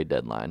the trade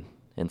deadline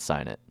and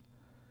sign it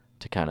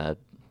to kind of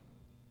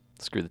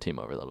screw the team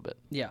over a little bit.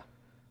 Yeah.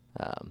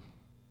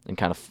 And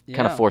kind of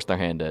Yeah. force their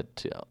hand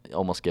to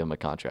almost give him a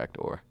contract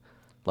or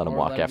let him Or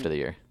walk let after him- the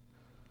year.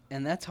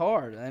 And that's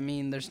hard. I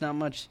mean, there's not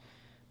much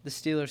the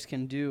Steelers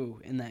can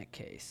do in that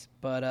case.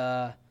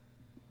 But,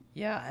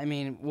 yeah, I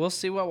mean, we'll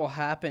see what will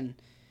happen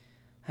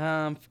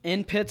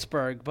in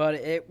Pittsburgh. But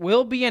it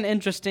will be an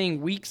interesting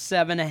Week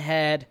 7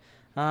 ahead,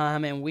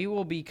 and we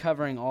will be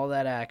covering all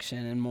that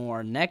action and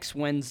more next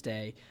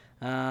Wednesday.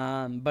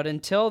 But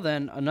until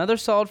then, another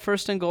solid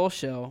first and goal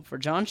show for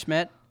John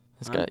Schmidt.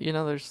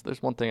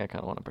 There's one thing I kind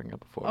of want to bring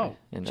up before. Oh,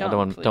 and John, I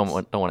don't please.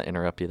 want to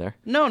interrupt you there.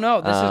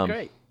 No, this is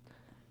great.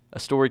 A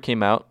story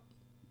came out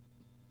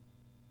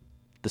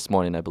this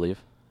morning, I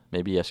believe,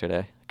 maybe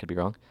yesterday, I could be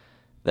wrong,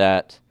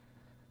 that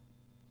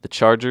the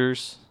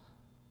Chargers'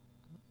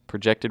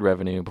 projected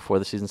revenue before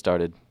the season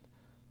started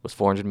was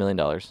 $400 million.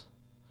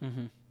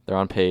 Mm-hmm. They're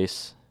on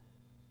pace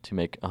to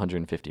make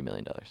 $150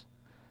 million.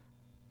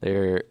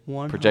 They're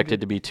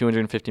projected to be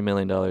 $250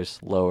 million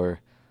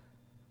lower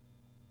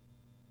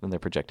than their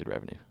projected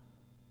revenue.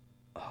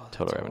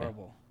 Total revenue.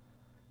 Horrible.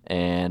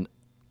 And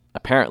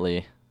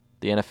apparently,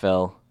 the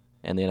NFL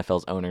and the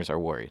NFL's owners are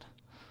worried.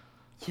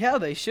 Yeah,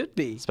 they should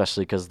be.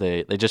 Especially because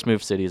they just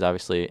moved cities,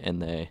 obviously,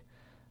 and they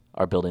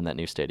are building that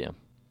new stadium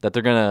that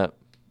they're going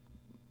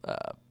to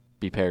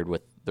be paired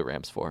with the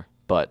Rams for.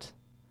 But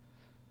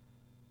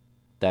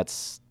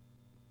that's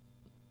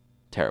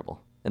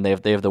terrible. And they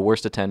have the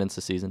worst attendance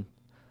this season.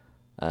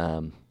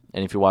 And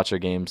if you watch their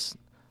games,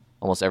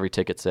 almost every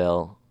ticket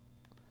sale,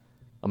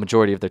 a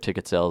majority of their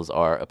ticket sales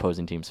are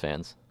opposing teams'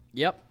 fans.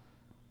 Yep.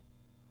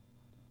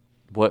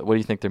 What do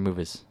you think their move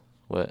is?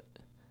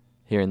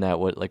 Hearing that,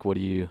 what do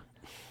you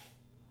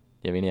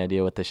have any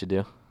idea what they should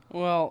do?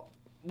 Well,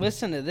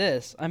 listen to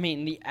this. I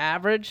mean, the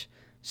average.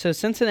 So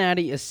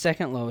Cincinnati is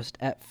second lowest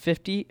at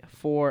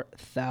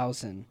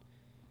 54,000.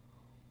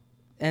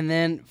 And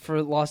then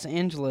for Los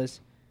Angeles,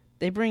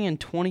 they bring in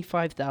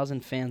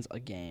 25,000 fans a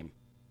game.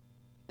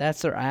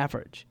 That's their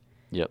average.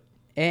 Yep.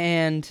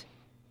 And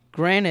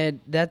granted,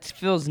 that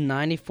fills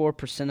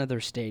 94% of their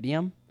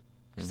stadium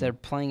because they're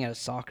playing at a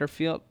soccer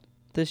field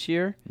this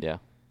year. Yeah.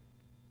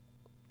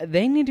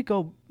 They need to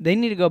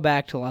go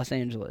back to Los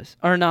Angeles.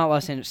 Or not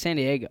Los Angeles, San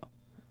Diego.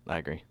 I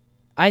agree.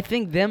 I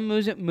think them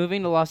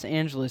moving to Los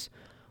Angeles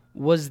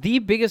was the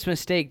biggest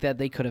mistake that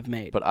they could have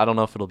made. But I don't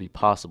know if it'll be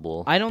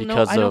possible. I don't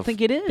know. I don't think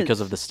it is.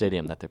 Because of the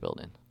stadium that they're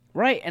building.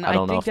 Right, and I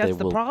don't know think if that's they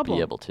the will problem.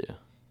 be able to.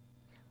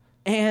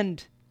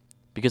 And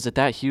because at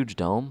that huge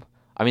dome,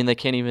 I mean, they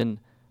can't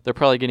even. They're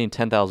probably getting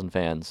 10,000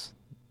 fans,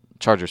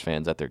 Chargers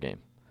fans, at their game.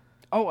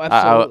 oh,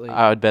 absolutely.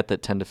 I would bet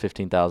that 10 to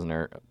 15,000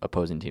 are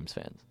opposing teams'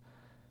 fans.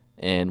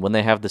 And when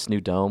they have this new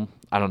dome,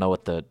 I don't know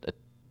what the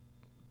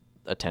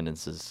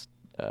attendance is,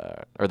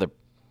 or the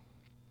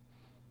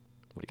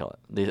what do you call it?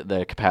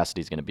 The capacity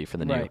is going to be for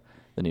the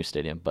new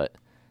stadium. But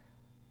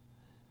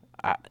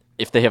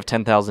if they have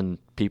 10,000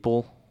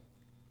 people,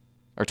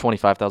 or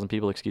 25,000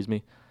 people, excuse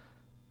me,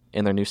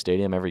 in their new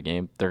stadium every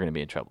game, they're going to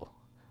be in trouble.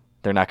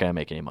 They're not going to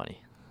make any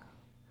money.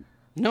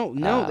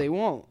 No, they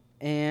won't.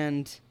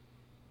 And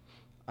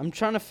I'm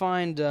trying to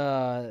find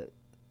the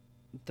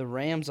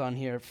Rams on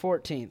here,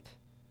 14th.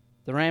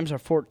 The Rams are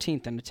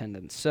 14th in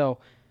attendance. So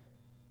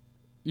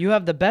you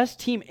have the best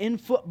team in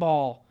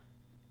football,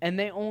 and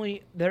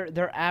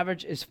their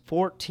average is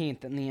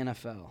 14th in the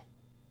NFL.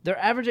 Their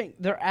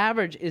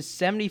average is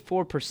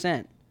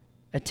 74%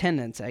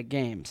 attendance at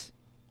games.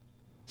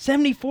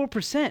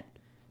 74%.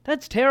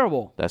 That's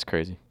terrible. That's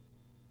crazy.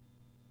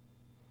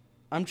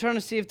 I'm trying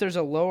to see if there's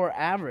a lower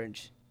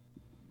average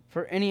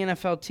for any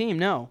NFL team.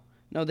 No,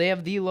 they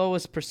have the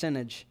lowest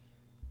percentage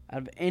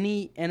out of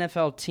any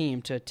NFL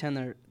team to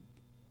attend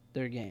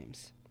their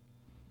games.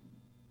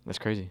 That's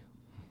crazy.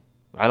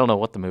 I don't know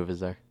what the move is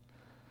there.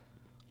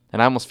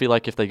 And I almost feel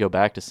like if they go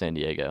back to San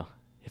Diego,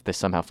 if they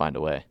somehow find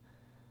a way,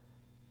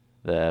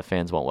 the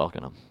fans won't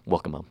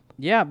welcome them.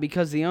 Yeah,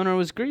 because the owner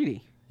was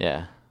greedy.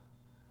 Yeah.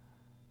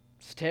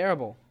 It's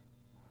terrible.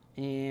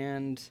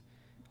 And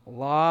a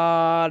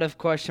lot of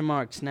question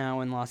marks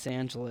now in Los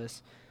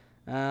Angeles.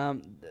 The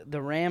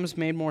Rams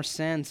made more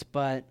sense,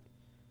 but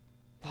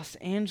Los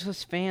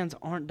Angeles fans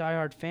aren't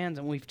diehard fans,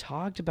 and we've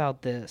talked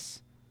about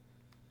this.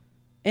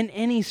 In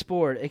any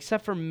sport,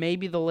 except for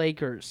maybe the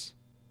Lakers.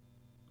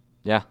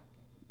 Yeah.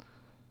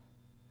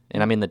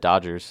 And I mean the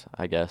Dodgers,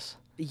 I guess.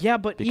 Yeah,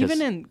 but Because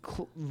even in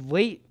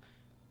late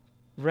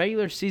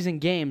regular season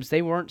games,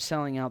 they weren't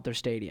selling out their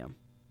stadium.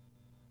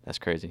 That's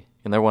crazy.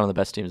 And they're one of the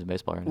best teams in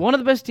baseball right now. One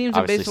of the best teams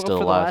Obviously in baseball still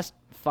for alive.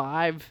 the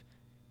last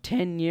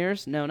 10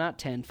 years. No, not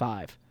 10,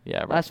 5. Yeah,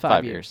 right. Last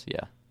 5 years.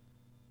 Yeah.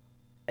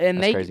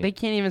 And That's crazy. they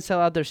can't even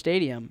sell out their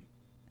stadium.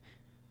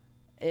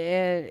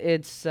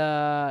 It's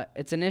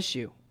an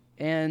issue.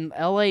 And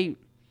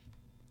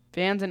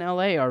fans in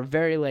LA are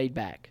very laid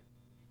back.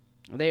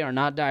 They are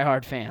not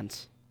diehard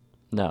fans.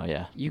 No,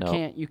 yeah. You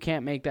no.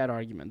 can't make that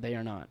argument. They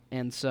are not.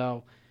 And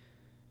so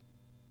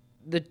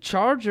the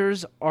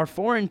Chargers are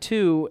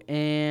 4-2,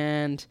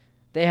 and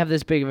they have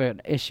this big of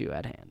an issue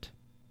at hand.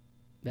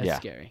 That's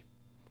scary.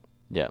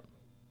 Yeah.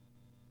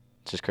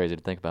 It's just crazy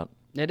to think about.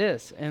 It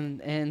is.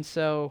 And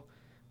so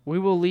we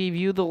will leave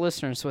you, the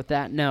listeners, with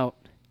that note.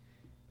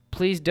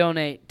 Please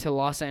donate to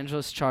Los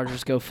Angeles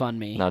Chargers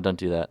GoFundMe. No, don't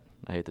do that.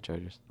 I hate the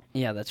Chargers.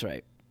 Yeah, that's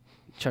right.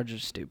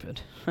 Chargers are stupid.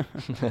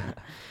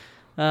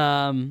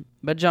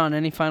 But John,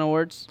 any final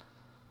words?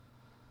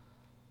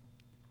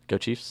 Go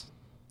Chiefs.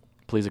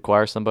 Please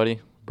acquire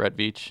somebody. Brett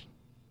Veach.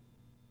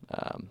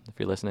 If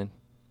you're listening.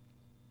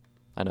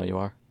 I know you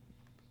are.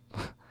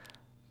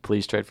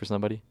 Please trade for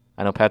somebody.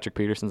 I know Patrick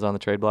Peterson's on the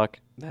trade block.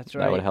 That's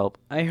right. That would help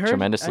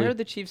tremendously. I heard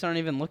the Chiefs aren't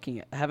even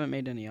haven't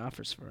made any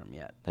offers for him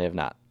yet. They have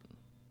not.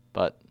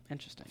 But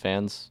Interesting.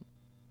 fans,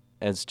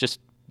 it's just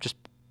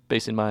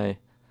basing my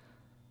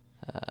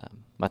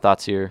my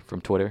thoughts here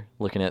from Twitter,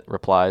 looking at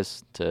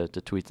replies to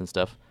tweets and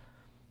stuff.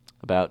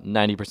 About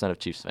 90% of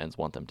Chiefs fans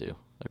want them to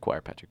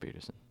acquire Patrick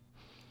Peterson.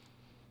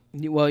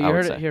 Well, you I would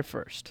heard say. it here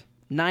first.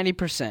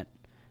 90%.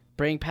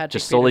 Bring Patrick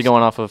Just solely Peterson.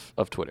 going off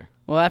of Twitter.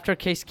 Well, after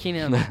Case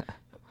Keenum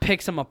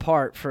picks him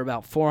apart for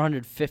about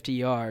 450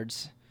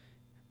 yards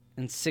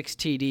and 6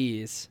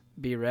 TDs,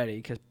 be ready,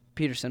 because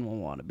Peterson will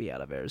want to be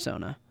out of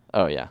Arizona.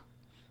 Oh, yeah.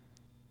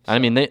 I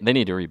mean, they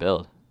need to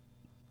rebuild.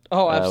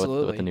 Oh, with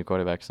absolutely. the new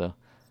quarterback. So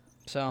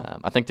So,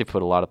 I think they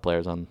put a lot of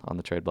players on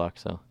the trade block.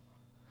 So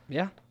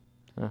yeah.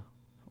 Yeah.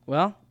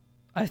 Well,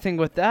 I think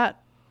with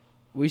that,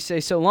 we say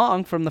so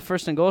long from the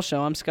First and Goal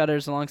Show. I'm Scott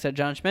Ayers alongside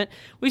John Schmidt.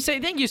 We say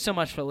thank you so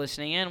much for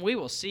listening, and we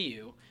will see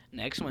you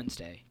next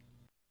Wednesday.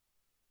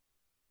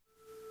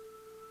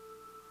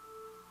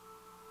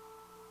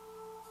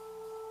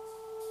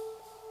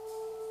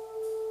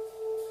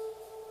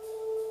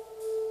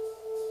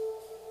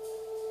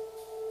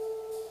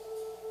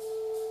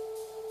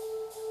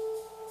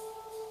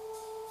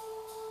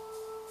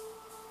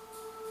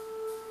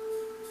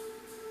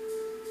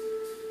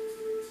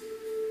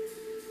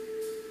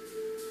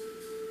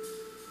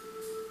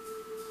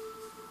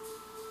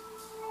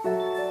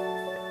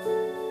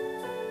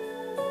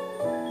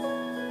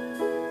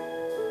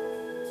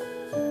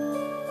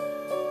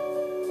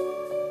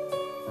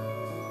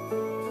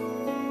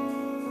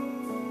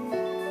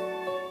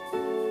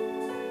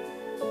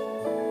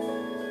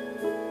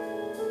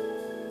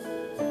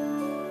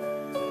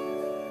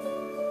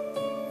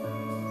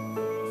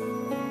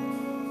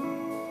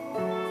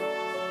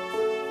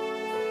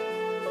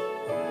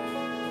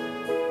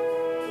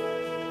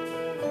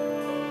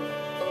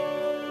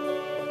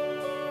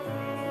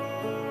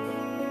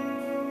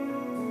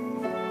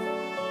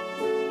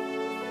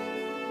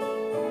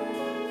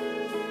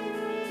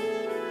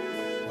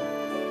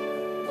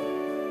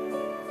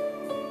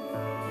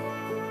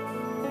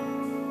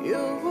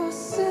 You were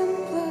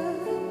simpler,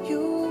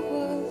 you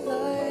were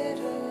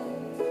lighter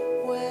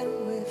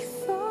when we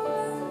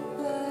fought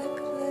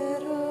like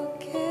little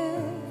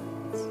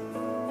kids,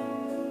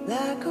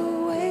 like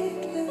a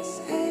weightless,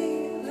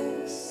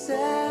 aimless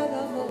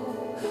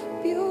animal,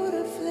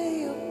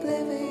 beautifully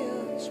oblivious.